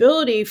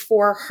accessibility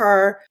for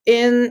her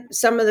in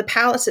some of the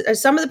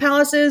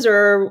palaces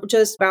or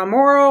just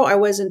Balmoral. I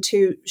wasn't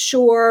too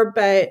sure,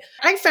 but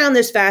I found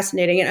this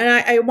fascinating. And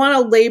I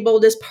want to label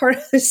this part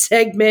of the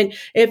segment,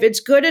 if it's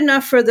good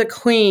enough for the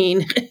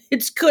Queen,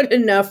 it's good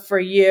enough for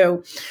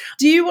you.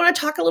 Do you want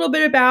to talk a little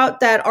bit about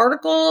that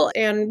article?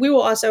 And we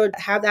will also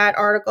have that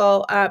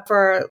article up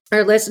for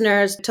our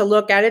listeners to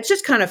look at. It's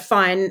just kind of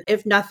fun,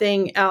 if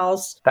nothing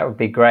else. That would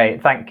be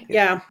great. Thank you.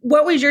 Yeah.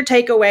 What was your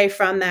takeaway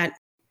from that?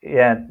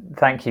 Yeah,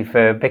 thank you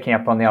for picking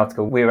up on the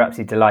article. We were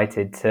absolutely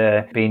delighted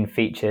to be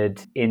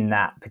featured in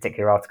that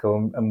particular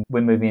article. And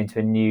we're moving into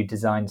a new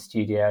design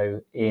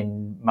studio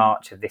in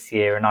March of this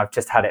year. And I've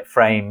just had it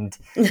framed.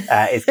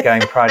 It's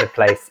going pride of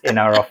place in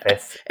our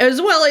office.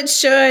 As well it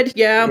should,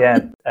 yeah.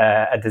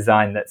 Yeah, a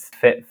design that's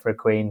fit for a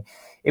Queen.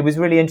 It was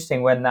really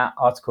interesting when that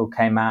article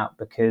came out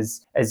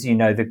because, as you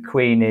know, the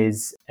Queen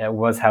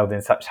was held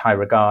in such high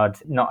regard,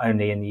 not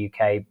only in the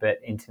UK, but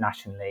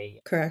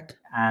internationally. Correct.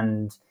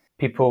 And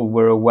people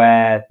were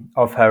aware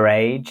of her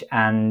age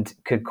and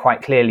could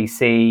quite clearly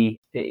see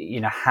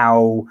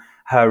how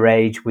her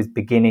age was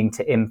beginning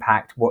to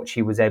impact what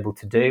she was able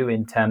to do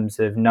in terms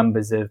of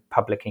numbers of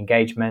public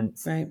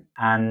engagements. Right.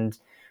 And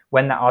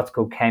when that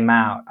article came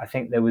out, I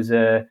think there was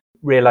a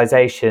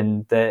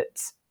realization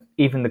that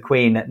even the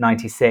Queen at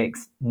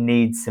 96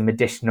 needs some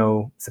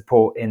additional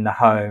support in the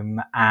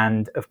home.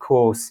 And of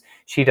course,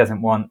 she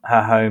doesn't want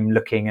her home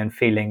looking and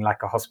feeling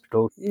like a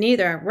hospital.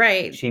 Neither,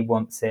 right. She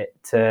wants it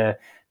to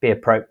be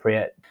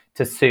appropriate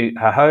to suit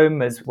her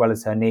home as well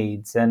as her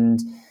needs. And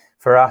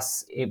for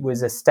us, it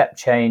was a step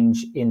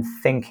change in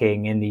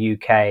thinking in the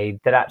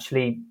UK that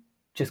actually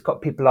just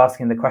got people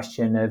asking the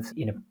question of,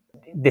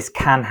 this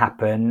can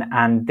happen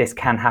and this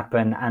can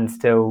happen and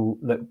still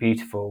look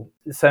beautiful.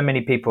 So many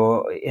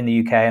people in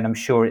the UK, and I'm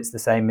sure it's the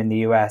same in the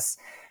US,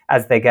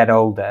 as they get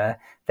older,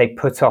 they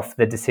put off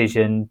the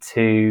decision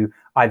to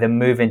either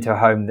move into a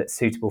home that's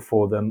suitable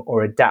for them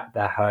or adapt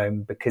their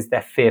home because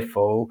they're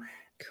fearful.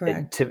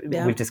 Correct.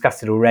 We've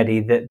discussed it already,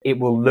 that it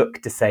will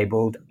look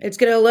disabled. It's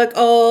going to look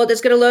old.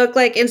 It's going to look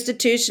like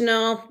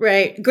institutional,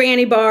 right?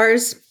 Granny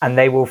bars. And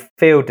they will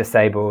feel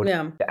disabled.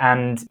 Yeah.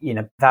 And,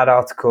 that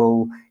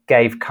article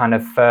gave kind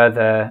of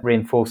further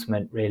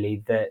reinforcement,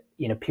 really, that,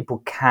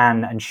 people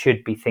can and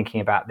should be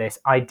thinking about this,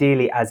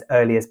 ideally as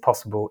early as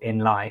possible in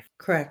life.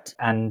 Correct.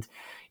 And,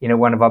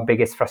 one of our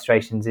biggest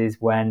frustrations is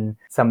when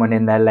someone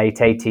in their late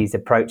 80s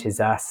approaches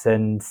us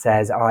and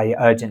says, I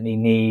urgently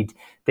need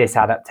this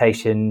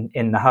adaptation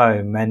in the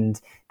home.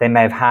 And they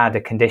may have had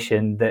a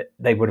condition that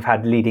they would have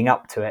had leading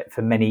up to it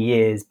for many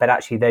years, but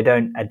actually they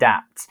don't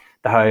adapt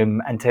the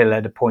home until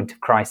at a point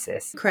of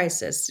crisis.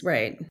 Crisis,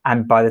 right.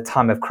 And by the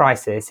time of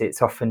crisis, it's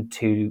often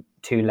too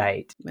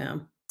late. Yeah.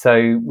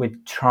 So we're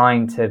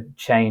trying to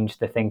change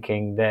the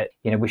thinking that,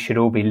 we should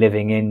all be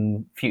living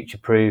in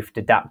future-proofed,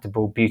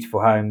 adaptable,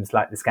 beautiful homes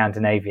like the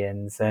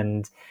Scandinavians.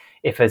 And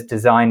if as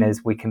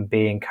designers we can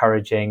be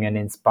encouraging and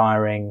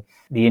inspiring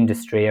the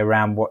industry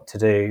around what to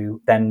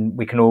do, then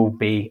we can all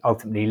be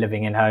ultimately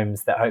living in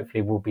homes that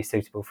hopefully will be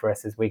suitable for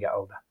us as we get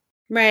older.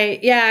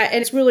 Right. Yeah.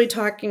 And it's really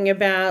talking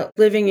about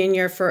living in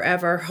your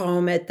forever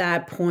home at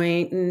that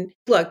point. And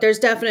look, there's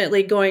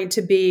definitely going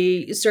to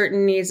be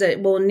certain needs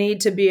that will need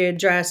to be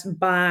addressed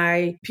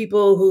by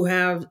people who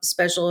have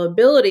special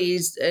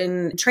abilities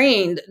and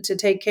trained to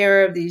take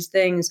care of these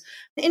things.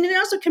 And it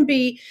also can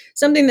be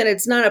something that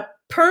it's not a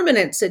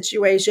permanent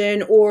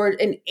situation or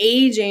an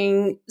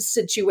aging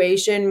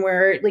situation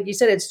where, like you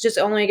said, it's just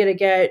only going to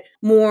get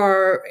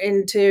more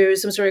into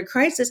some sort of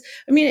crisis.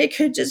 I mean, it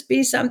could just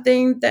be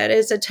something that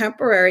is a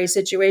temporary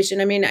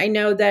situation. I mean, I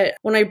know that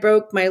when I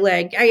broke my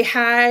leg, I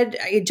had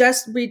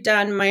just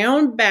redone my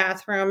own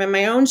bathroom and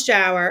my own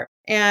shower.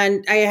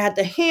 And I had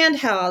the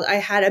handheld, I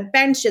had a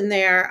bench in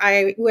there.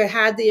 I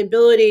had the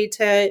ability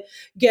to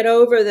get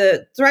over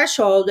the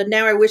threshold. And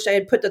now I wish I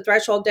had put the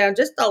threshold down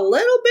just a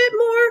little bit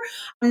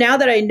more now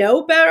that I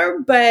know better.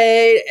 But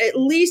at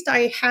least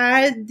I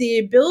had the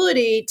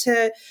ability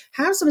to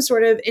have some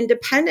sort of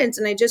independence.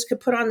 And I just could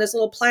put on this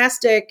little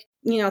plastic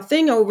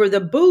thing over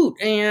the boot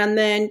and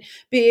then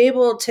be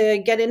able to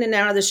get in and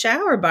out of the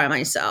shower by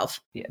myself.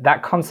 Yeah,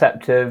 that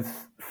concept of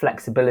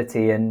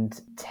flexibility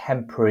and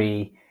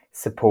temporary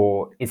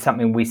support is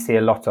something we see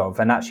a lot of.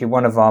 And actually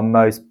one of our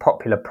most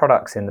popular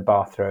products in the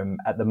bathroom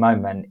at the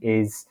moment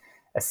is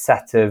a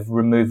set of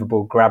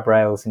removable grab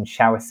rails and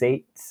shower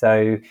seats.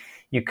 So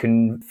you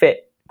can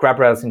fit grab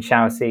rails and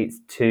shower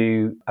seats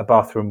to a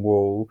bathroom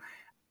wall,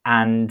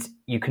 and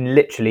you can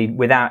literally,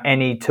 without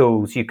any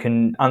tools, you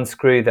can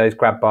unscrew those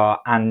grab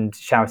bar and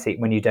shower seat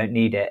when you don't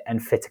need it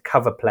and fit a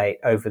cover plate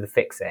over the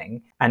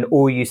fixing. And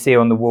all you see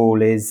on the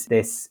wall is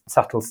this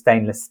subtle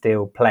stainless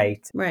steel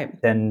plate. Right.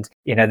 And,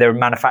 there are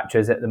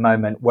manufacturers at the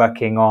moment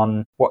working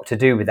on what to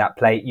do with that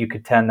plate. You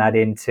could turn that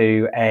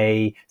into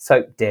a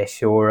soap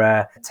dish or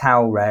a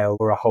towel rail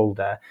or a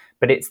holder.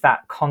 But it's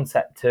that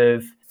concept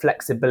of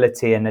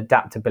flexibility and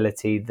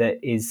adaptability that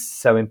is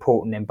so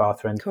important in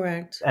bathrooms.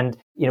 Correct. And,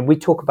 we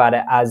talk about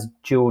it as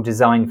dual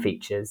design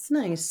features.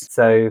 Nice.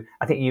 So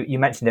I think you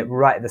mentioned it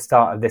right at the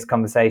start of this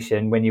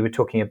conversation when you were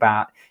talking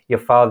about your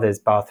father's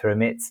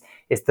bathroom. It's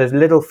those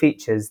little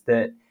features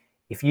that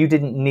if you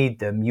didn't need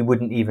them, you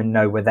wouldn't even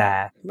know were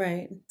there.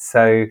 Right.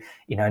 So,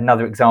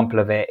 another example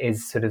of it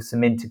is sort of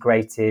some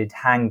integrated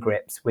hand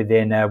grips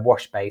within a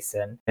wash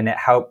basin, and it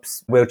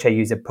helps wheelchair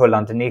user pull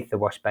underneath the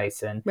wash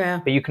basin.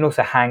 Yeah. But you can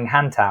also hang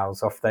hand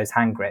towels off those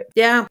hand grips.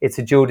 Yeah. It's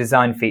a dual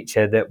design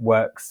feature that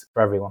works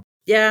for everyone.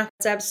 Yeah,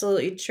 it's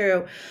absolutely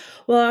true.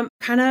 Well, I'm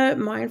kind of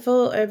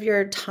mindful of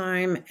your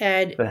time,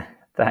 Ed.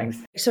 Thanks.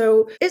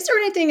 So is there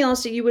anything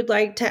else that you would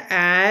like to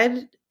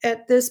add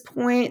at this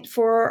point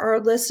for our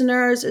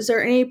listeners? Is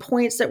there any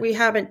points that we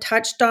haven't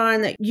touched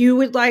on that you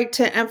would like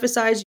to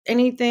emphasize?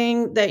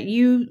 Anything that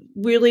you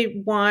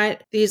really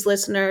want these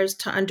listeners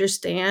to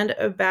understand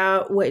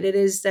about what it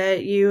is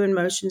that you and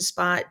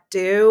Motionspot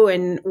do,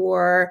 and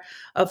or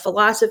a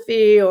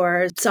philosophy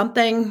or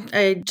something?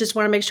 I just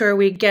want to make sure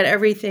we get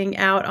everything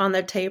out on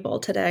the table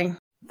today.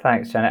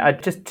 Thanks,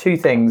 Janet. Just two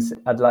things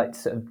I'd like to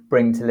sort of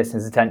bring to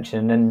listeners'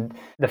 attention. And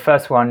the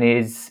first one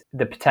is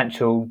the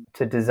potential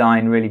to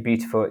design really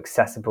beautiful,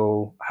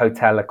 accessible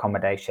hotel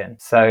accommodation.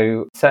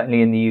 So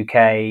certainly in the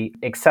UK,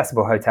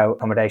 accessible hotel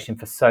accommodation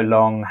for so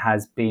long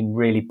has been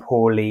really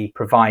poorly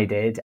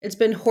provided. It's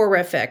been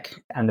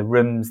horrific. And the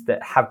rooms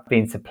that have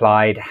been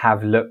supplied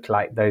have looked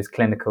like those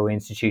clinical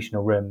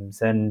institutional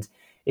rooms. And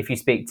if you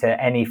speak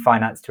to any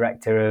finance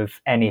director of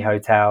any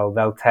hotel,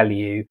 they'll tell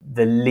you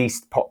the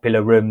least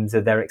popular rooms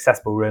are their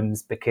accessible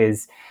rooms,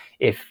 because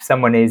if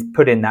someone is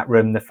put in that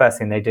room, the first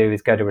thing they do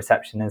is go to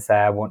reception and say,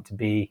 I want to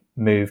be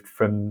moved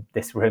from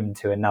this room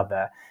to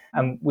another.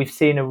 And we've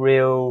seen a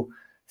real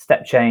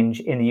step change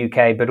in the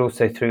UK, but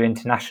also through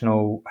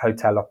international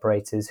hotel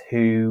operators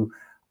who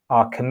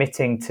are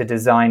committing to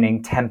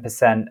designing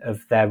 10%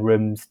 of their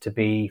rooms to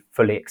be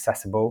fully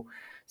accessible.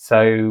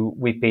 So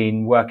we've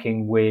been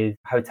working with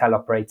hotel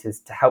operators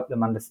to help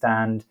them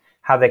understand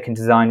how they can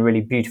design really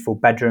beautiful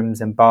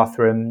bedrooms and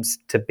bathrooms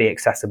to be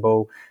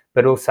accessible,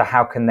 but also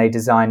how can they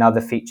design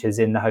other features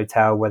in the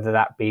hotel, whether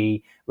that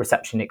be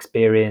reception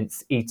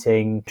experience,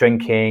 eating,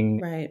 drinking,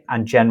 Right.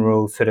 and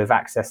general sort of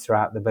access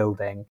throughout the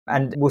building.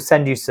 And we'll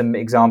send you some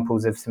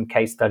examples of some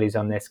case studies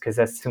on this, because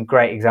there's some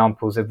great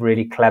examples of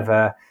really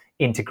clever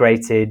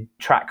integrated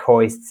track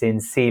hoists in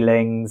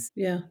ceilings,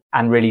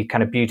 and really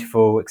kind of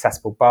beautiful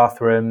accessible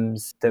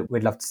bathrooms that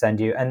we'd love to send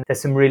you. And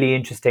there's some really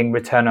interesting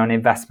return on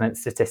investment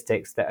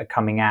statistics that are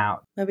coming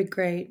out. That'd be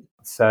great.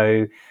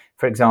 So,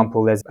 for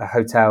example, there's a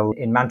hotel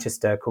in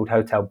Manchester called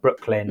Hotel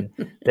Brooklyn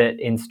that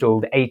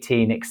installed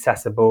 18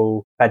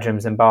 accessible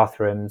bedrooms and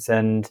bathrooms.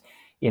 And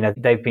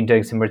they've been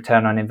doing some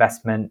return on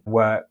investment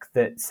work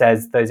that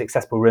says those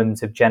accessible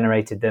rooms have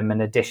generated them an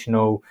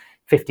additional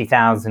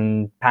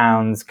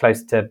 £50,000,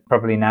 close to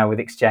probably now with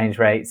exchange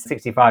rates,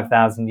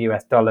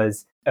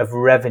 $65,000 of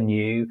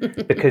revenue,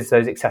 because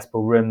those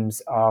accessible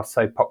rooms are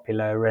so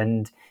popular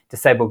and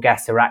disabled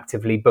guests are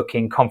actively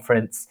booking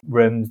conference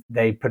rooms.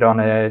 They put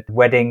on a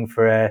wedding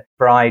for a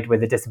bride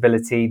with a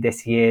disability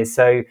this year.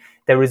 So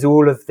there is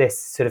all of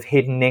this sort of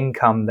hidden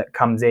income that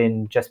comes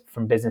in just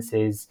from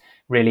businesses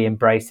really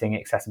embracing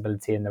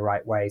accessibility in the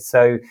right way.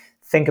 So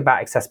think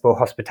about accessible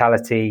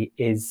hospitality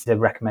is the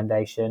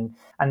recommendation.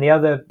 And the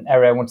other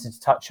area I wanted to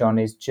touch on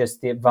is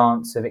just the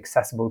advance of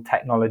accessible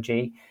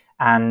technology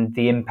and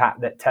the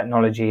impact that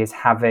technology is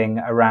having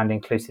around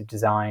inclusive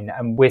design.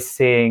 And we're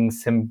seeing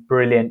some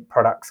brilliant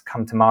products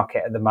come to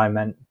market at the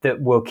moment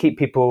that will keep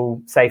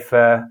people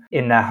safer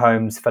in their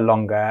homes for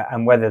longer.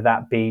 And whether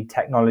that be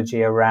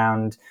technology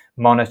around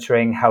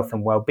monitoring health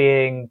and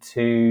well-being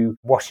to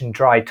wash and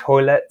dry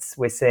toilets.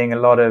 We're seeing a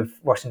lot of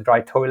wash and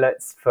dry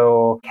toilets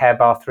for care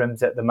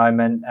bathrooms at the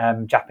moment,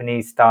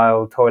 Japanese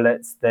style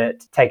toilets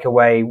that take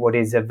away what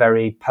is a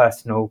very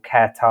personal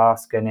care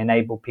task and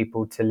enable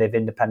people to live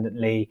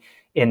independently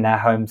in their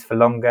homes for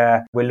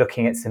longer. We're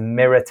looking at some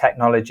mirror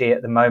technology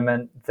at the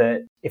moment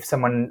that if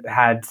someone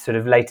had sort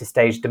of later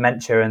stage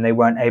dementia and they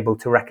weren't able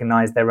to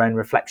recognize their own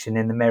reflection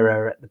in the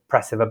mirror at the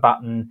press of a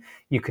button,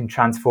 you can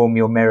transform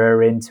your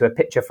mirror into a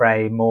picture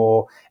frame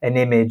or an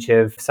image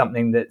of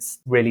something that's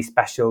really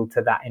special to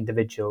that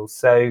individual.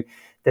 So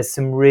there's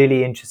some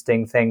really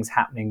interesting things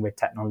happening with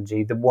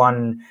technology. The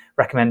one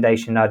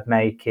recommendation I'd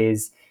make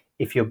is,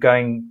 if you're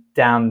going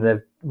down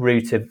the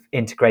route of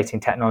integrating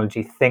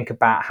technology, think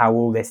about how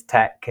all this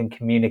tech can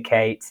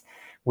communicate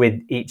with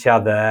each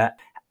other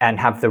and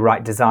have the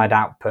right desired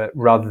output,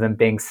 rather than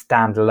being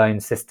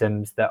standalone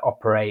systems that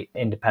operate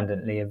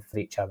independently of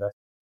each other.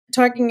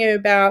 Talking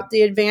about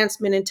the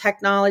advancement in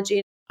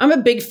technology, I'm a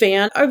big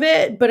fan of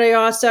it, but I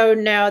also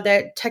know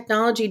that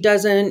technology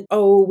doesn't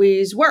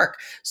always work.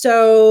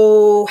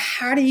 So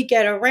how do you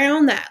get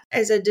around that?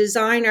 As a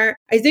designer,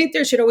 I think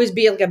there should always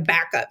be like a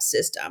backup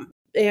system.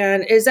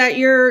 And is that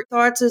your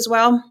thoughts as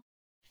well?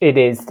 It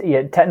is.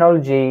 Yeah,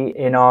 technology,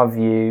 in our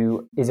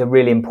view, is a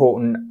really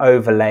important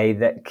overlay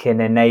that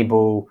can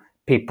enable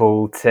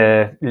people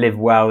to live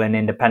well and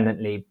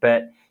independently.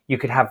 But you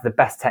could have the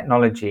best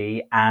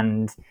technology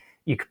and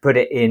you could put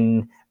it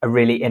in a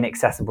really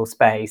inaccessible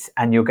space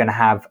and you're going to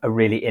have a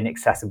really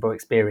inaccessible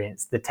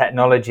experience. The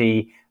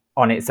technology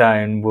on its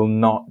own will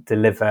not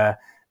deliver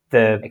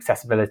the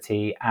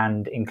accessibility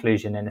and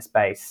inclusion in a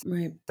space.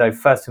 Right. So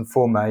first and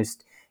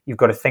foremost, you've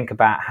got to think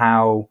about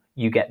how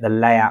you get the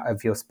layout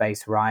of your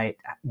space right,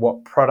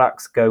 what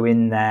products go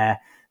in there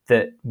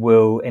that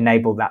will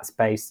enable that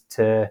space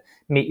to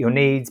meet your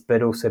needs,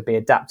 but also be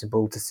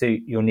adaptable to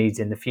suit your needs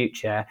in the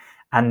future,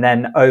 and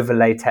then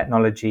overlay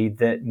technology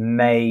that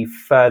may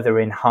further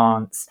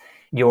enhance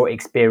your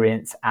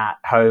experience at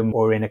home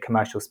or in a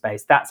commercial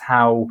space. That's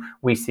how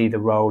we see the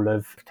role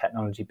of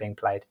technology being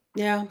played.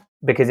 Yeah.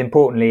 Because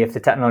importantly, if the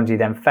technology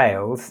then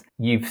fails,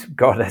 you've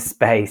got a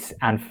space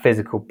and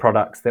physical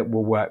products that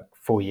will work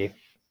for you.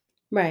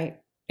 Right.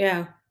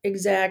 Yeah,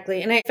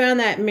 exactly. And I found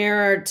that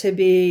mirror to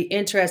be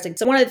interesting.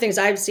 So one of the things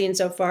I've seen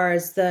so far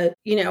is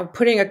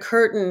putting a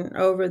curtain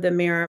over the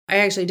mirror. I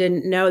actually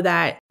didn't know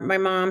that. My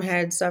mom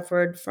had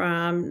suffered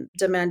from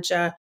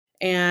dementia,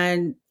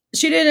 and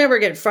she didn't ever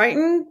get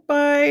frightened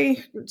by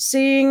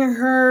seeing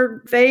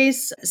her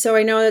face. So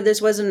I know that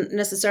this wasn't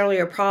necessarily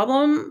a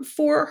problem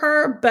for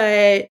her,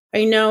 but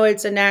I know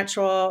it's a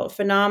natural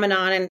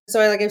phenomenon. And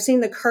so I've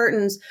seen the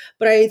curtains,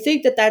 but I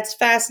think that that's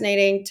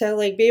fascinating to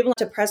be able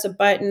to press a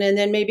button and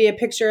then maybe a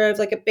picture of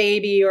a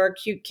baby or a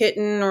cute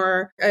kitten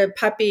or a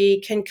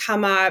puppy can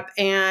come up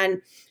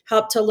and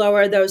help to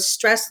lower those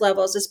stress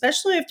levels,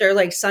 especially if they're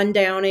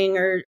sundowning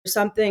or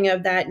something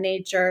of that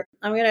nature.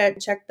 I'm going to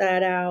check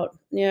that out.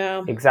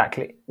 Yeah.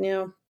 Exactly.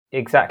 Yeah.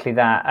 Exactly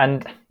that.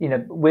 And,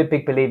 we're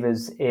big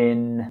believers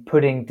in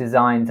putting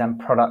designs and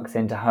products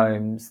into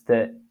homes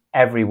that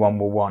everyone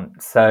will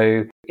want.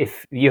 So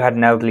if you had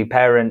an elderly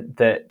parent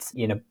that,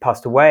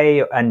 passed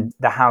away and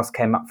the house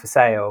came up for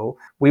sale,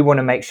 we want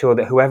to make sure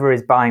that whoever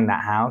is buying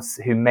that house,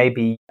 who may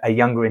be a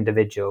younger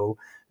individual,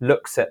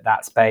 looks at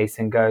that space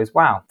and goes,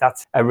 wow,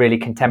 that's a really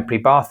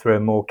contemporary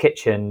bathroom or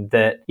kitchen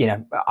that,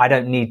 I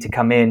don't need to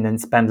come in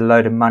and spend a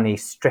load of money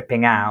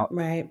stripping out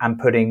and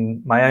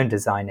putting my own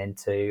design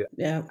into.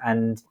 Yeah.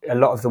 And a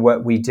lot of the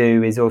work we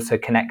do is also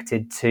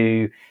connected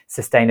to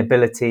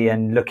sustainability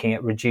and looking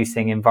at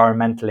reducing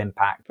environmental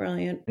impact.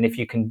 Brilliant. And if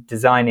you can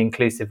design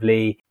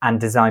inclusively and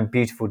design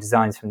beautiful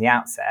designs from the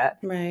outset,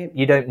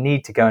 you don't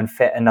need to go and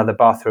fit another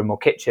bathroom or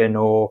kitchen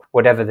or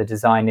whatever the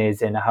design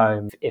is in a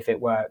home if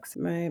it works.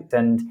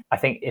 And I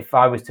think if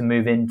I was to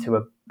move into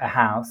a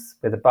house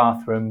with a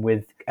bathroom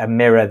with a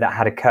mirror that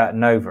had a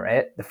curtain over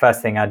it, the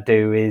first thing I'd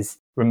do is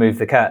remove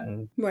the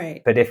curtain.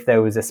 But if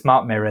there was a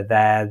smart mirror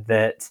there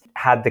that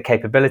had the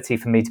capability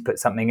for me to put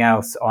something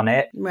else on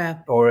it,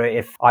 or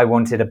if I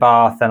wanted a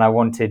bath and I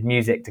wanted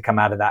music to come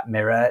out of that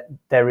mirror,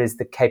 there is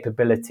the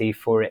capability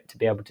for it to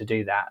be able to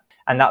do that.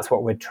 And that's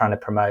what we're trying to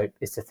promote,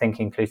 is to think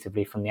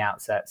inclusively from the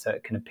outset so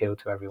it can appeal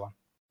to everyone.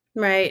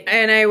 Right.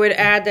 And I would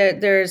add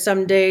that there's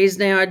some days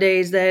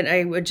nowadays that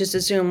I would just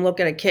assume look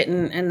at a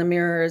kitten in the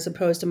mirror as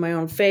opposed to my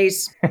own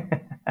face.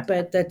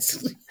 But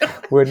that's...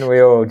 Wouldn't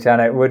we all,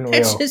 Janet? Wouldn't we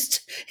all? It's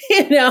just,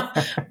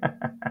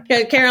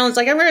 Carolyn's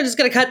I'm just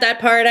going to cut that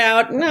part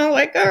out. No, all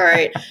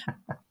right.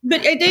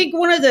 But I think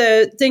one of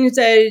the things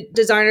that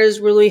designers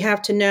really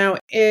have to know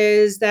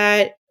is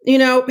that,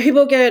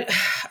 people get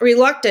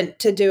reluctant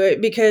to do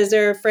it because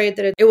they're afraid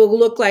that it will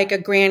look like a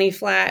granny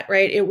flat,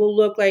 right? It will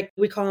look like,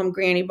 we call them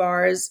granny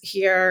bars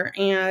here,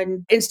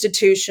 and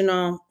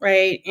institutional,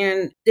 right?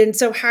 And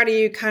so how do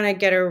you kind of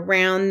get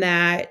around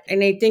that?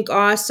 And I think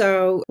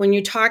also when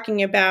you're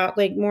talking about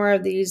more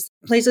of these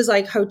places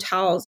like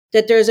hotels,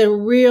 that there's a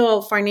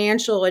real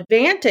financial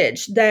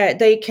advantage that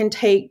they can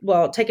take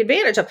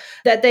advantage of,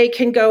 that they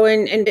can go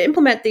in and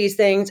implement these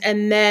things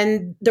and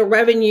then the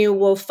revenue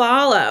will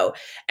follow.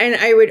 And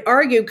I would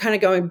argue, kind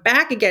of going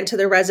back again to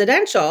the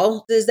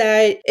residential, is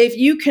that if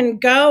you can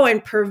go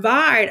and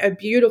provide a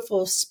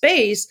beautiful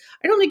space,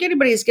 I don't think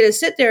anybody's going to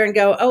sit there and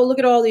go, oh, look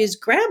at all these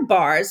grab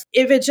bars.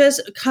 If it just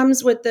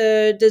comes with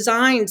the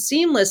design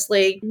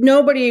seamlessly,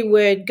 nobody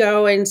would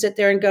go and sit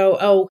there and go,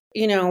 oh,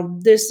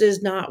 this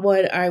is not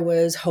what I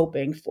was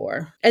hoping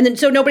for. And then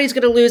so nobody's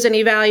going to lose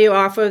any value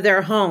off of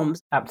their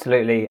homes.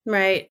 Absolutely.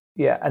 Right.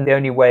 Yeah. And the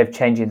only way of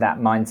changing that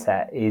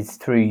mindset is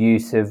through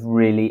use of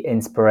really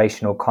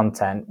inspirational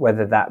content,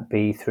 whether that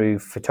be through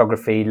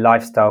photography,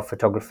 lifestyle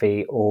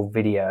photography, or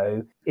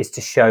video, is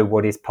to show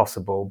what is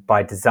possible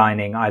by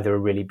designing either a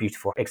really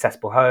beautiful,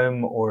 accessible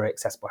home or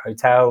accessible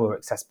hotel or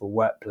accessible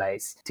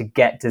workplace, to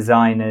get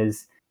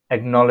designers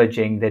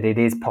acknowledging that it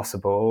is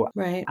possible.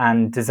 Right.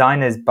 And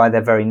designers, by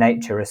their very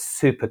nature, are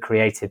super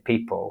creative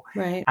people.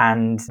 Right.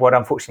 And what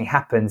unfortunately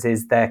happens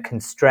is they're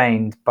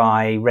constrained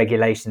by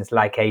regulations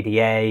like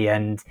ADA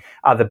and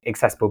other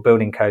accessible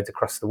building codes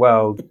across the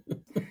world.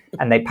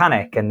 And they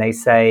panic and they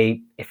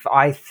say, if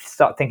I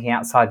start thinking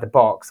outside the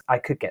box, I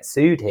could get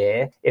sued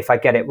here if I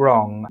get it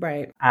wrong.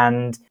 Right.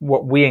 And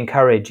what we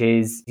encourage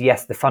is,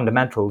 yes, the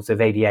fundamentals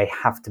of ADA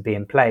have to be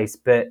in place,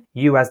 but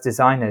you as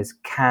designers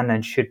can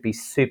and should be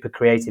super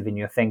creative in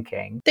your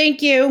thinking.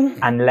 Thank you.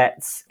 And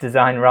let's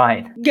design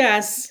right.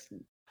 Yes.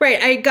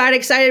 Right. I got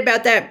excited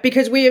about that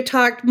because we have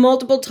talked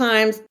multiple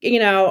times,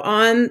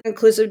 on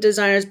Inclusive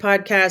Designers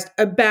Podcast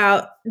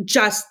about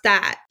just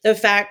that. The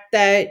fact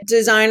that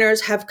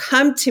designers have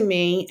come to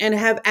me and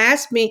have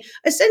asked me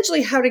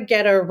essentially how to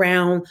get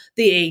around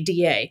the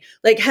ADA.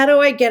 How do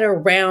I get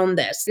around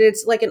this?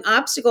 It's like an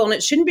obstacle, and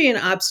it shouldn't be an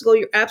obstacle.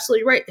 You're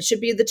absolutely right. It should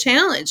be the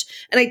challenge.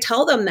 And I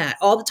tell them that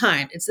all the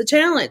time. It's the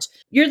challenge.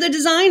 You're the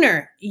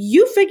designer.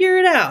 You figure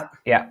it out.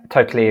 Yeah,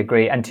 totally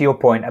agree. And to your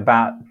point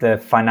about the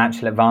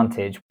financial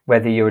advantage,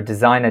 whether you're a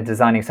designer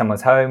designing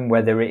someone's home,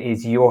 whether it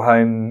is your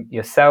home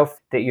yourself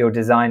that you're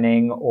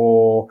designing,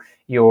 or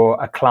you're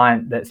a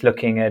client that's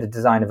looking at a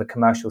design of a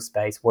commercial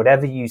space,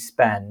 whatever you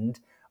spend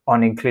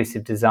on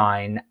inclusive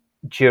design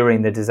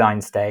during the design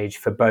stage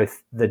for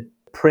both the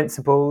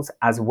principles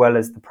as well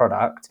as the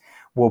product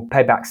will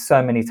pay back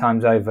so many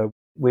times over.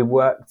 We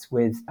worked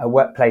with a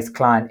workplace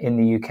client in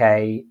the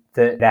UK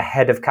that their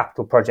head of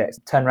capital projects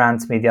turned around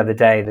to me the other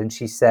day and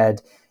she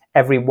said,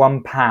 every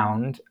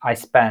 £1 I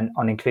spent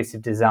on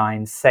inclusive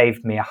design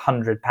saved me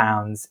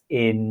 £100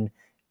 in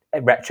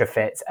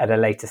retrofits at a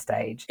later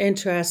stage.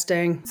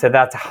 Interesting. So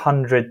that's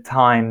 100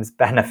 times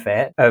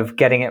benefit of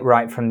getting it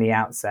right from the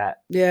outset.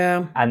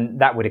 Yeah. And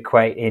that would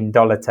equate in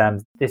dollar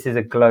terms. This is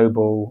a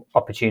global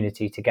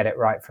opportunity to get it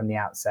right from the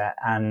outset.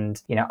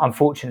 And,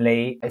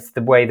 unfortunately, it's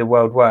the way the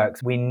world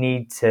works. We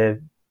need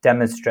to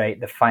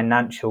demonstrate the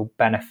financial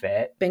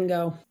benefit.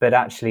 Bingo. But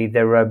actually,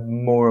 there are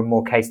more and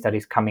more case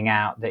studies coming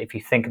out that if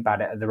you think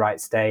about it at the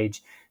right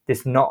stage,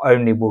 this not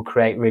only will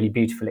create really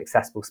beautiful,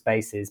 accessible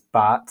spaces,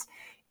 but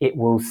it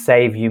will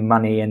save you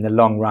money in the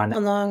long run. The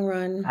long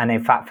run. And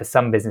in fact, for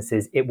some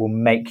businesses, it will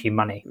make you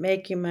money.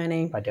 Make you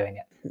money. By doing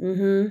it.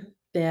 Mm-hmm.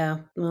 Yeah.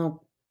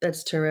 Well,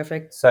 that's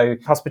terrific. So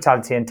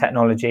hospitality and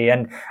technology.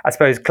 And I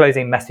suppose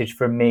closing message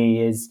from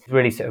me is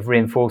really sort of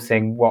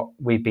reinforcing what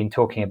we've been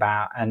talking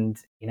about. And,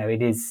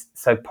 it is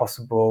so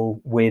possible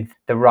with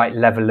the right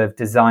level of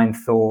design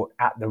thought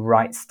at the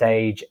right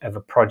stage of a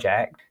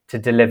project to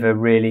deliver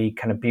really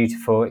kind of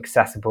beautiful,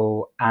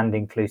 accessible and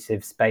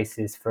inclusive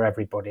spaces for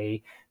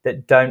everybody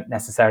that don't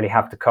necessarily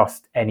have to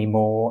cost any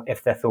more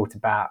if they're thought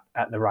about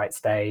at the right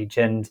stage.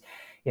 And,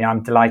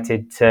 I'm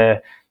delighted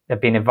to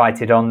have been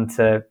invited on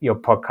to your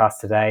podcast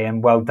today,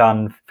 and well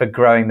done for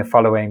growing the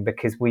following,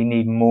 because we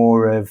need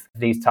more of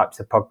these types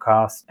of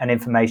podcasts and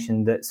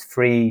information that's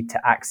free to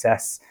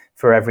access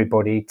for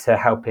everybody to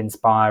help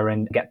inspire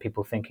and get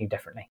people thinking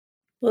differently.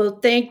 Well,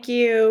 thank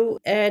you,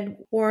 Ed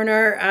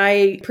Warner.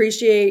 I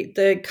appreciate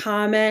the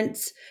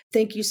comments.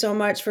 Thank you so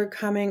much for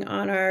coming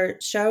on our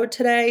show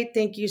today.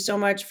 Thank you so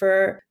much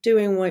for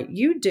doing what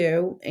you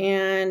do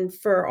and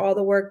for all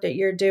the work that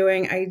you're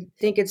doing. I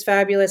think it's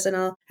fabulous, and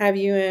I'll have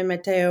you and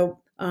Matteo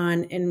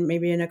on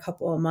maybe in a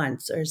couple of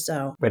months or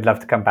so. We'd love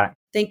to come back.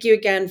 Thank you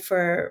again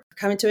for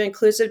coming to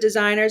Inclusive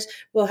Designers.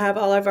 We'll have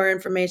all of our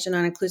information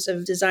on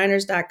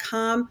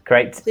inclusivedesigners.com.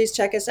 Great. Please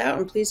check us out,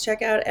 and please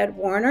check out Ed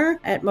Warner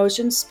at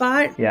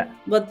Motionspot. Yeah.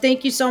 Well,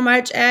 thank you so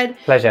much, Ed.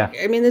 Pleasure.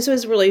 I mean, this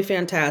was really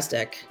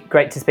fantastic.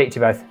 Great to speak to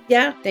you both.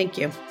 Yeah, thank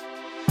you.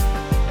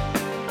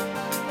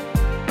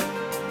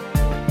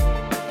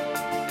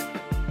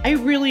 I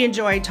really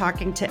enjoyed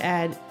talking to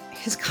Ed.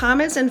 His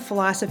comments and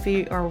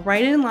philosophy are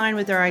right in line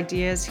with our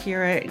ideas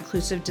here at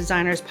Inclusive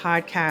Designers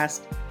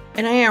Podcast.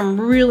 And I am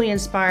really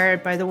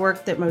inspired by the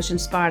work that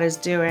Motionspot is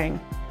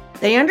doing.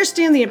 They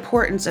understand the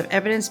importance of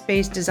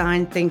evidence-based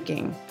design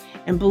thinking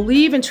and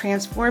believe in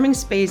transforming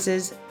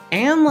spaces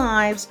and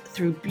lives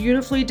through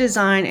beautifully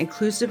designed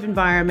inclusive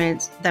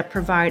environments that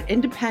provide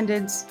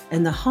independence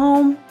in the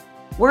home,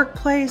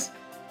 workplace,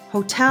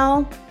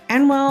 hotel,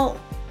 and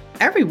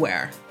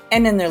everywhere.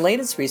 And in their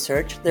latest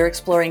research, they're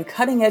exploring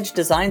cutting-edge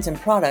designs and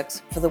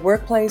products for the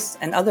workplace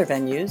and other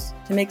venues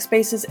to make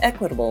spaces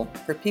equitable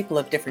for people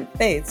of different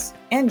faiths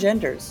and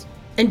genders.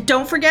 And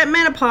don't forget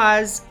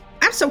menopause.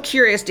 I'm so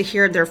curious to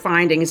hear their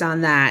findings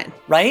on that.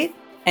 Right?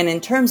 And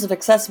in terms of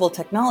accessible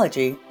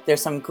technology,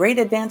 there's some great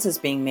advances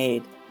being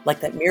made,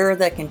 like that mirror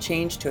that can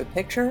change to a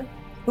picture.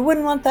 Who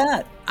wouldn't want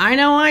that? I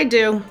know I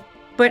do.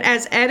 But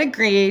as Ed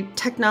agreed,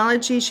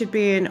 technology should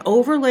be an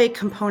overlay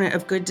component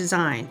of good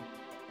design.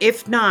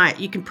 If not,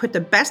 you can put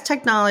the best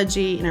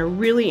technology in a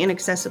really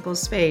inaccessible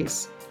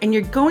space, and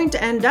you're going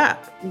to end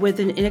up with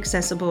an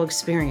inaccessible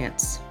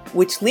experience.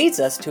 Which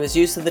leads us to his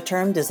use of the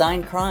term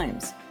design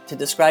crimes to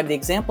describe the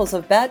examples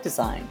of bad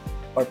design,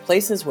 or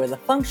places where the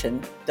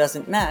function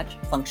doesn't match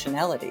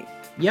functionality.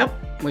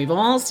 Yep, we've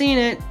all seen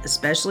it,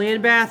 especially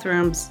in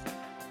bathrooms.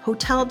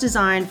 Hotel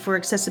design for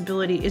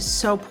accessibility is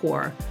so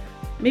poor.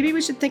 Maybe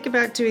we should think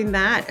about doing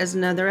that as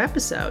another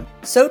episode.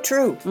 So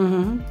true.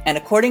 Mm-hmm. And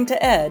according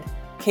to Ed,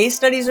 case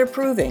studies are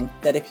proving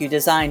that if you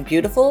design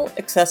beautiful,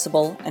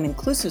 accessible, and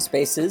inclusive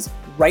spaces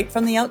right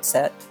from the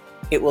outset,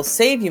 it will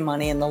save you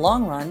money in the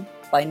long run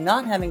by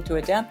not having to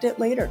adapt it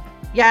later.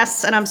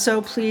 Yes, and I'm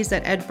so pleased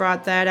that Ed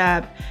brought that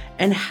up.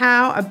 And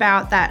how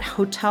about that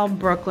Hotel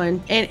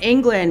Brooklyn in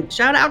England?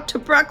 Shout out to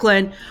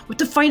Brooklyn with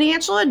the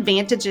financial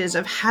advantages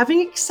of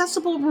having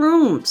accessible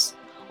rooms.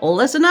 Oh,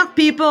 listen up,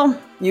 people.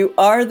 You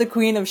are the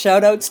queen of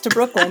shout-outs to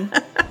Brooklyn.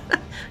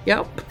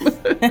 Yep.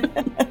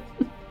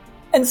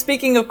 And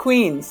speaking of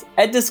queens,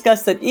 Ed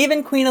discussed that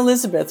even Queen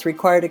Elizabeth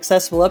required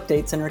accessible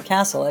updates in her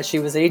castle as she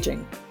was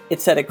aging.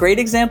 It set a great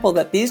example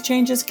that these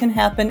changes can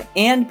happen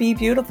and be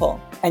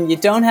beautiful. And you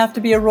don't have to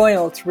be a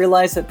royal to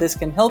realize that this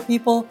can help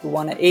people who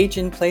want to age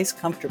in place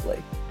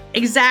comfortably.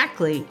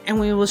 Exactly. And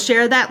we will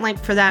share that link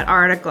for that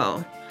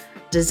article.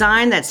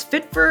 Design that's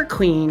fit for a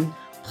queen,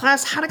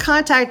 plus how to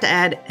contact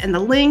Ed and the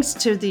links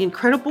to the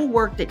incredible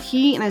work that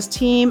he and his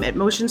team at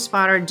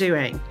Motionspot are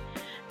doing.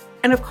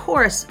 And of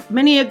course,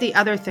 many of the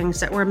other things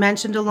that were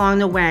mentioned along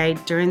the way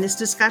during this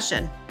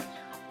discussion,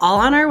 all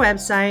on our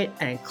website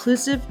at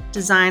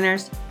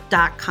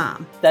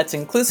inclusivedesigners.com. That's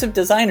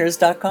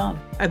inclusivedesigners.com.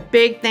 A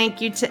big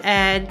thank you to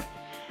Ed,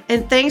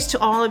 and thanks to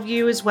all of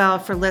you as well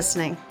for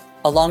listening.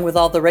 Along with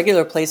all the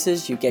regular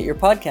places you get your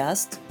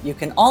podcast, you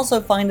can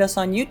also find us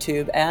on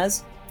YouTube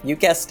as, you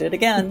guessed it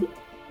again,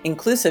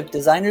 Inclusive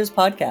Designers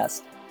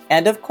Podcast.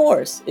 And of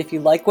course, if you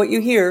like what you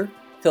hear,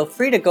 feel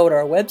free to go to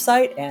our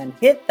website and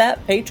hit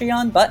that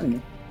Patreon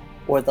button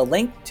or the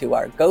link to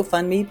our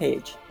GoFundMe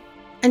page.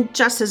 And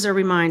just as a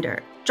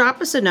reminder,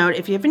 drop us a note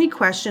if you have any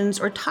questions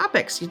or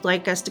topics you'd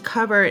like us to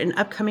cover in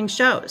upcoming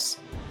shows.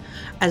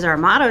 As our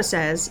motto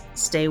says,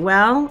 stay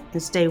well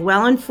and stay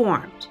well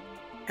informed.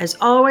 As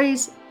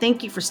always,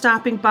 thank you for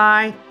stopping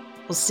by.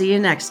 We'll see you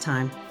next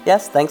time.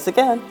 Yes, thanks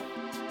again.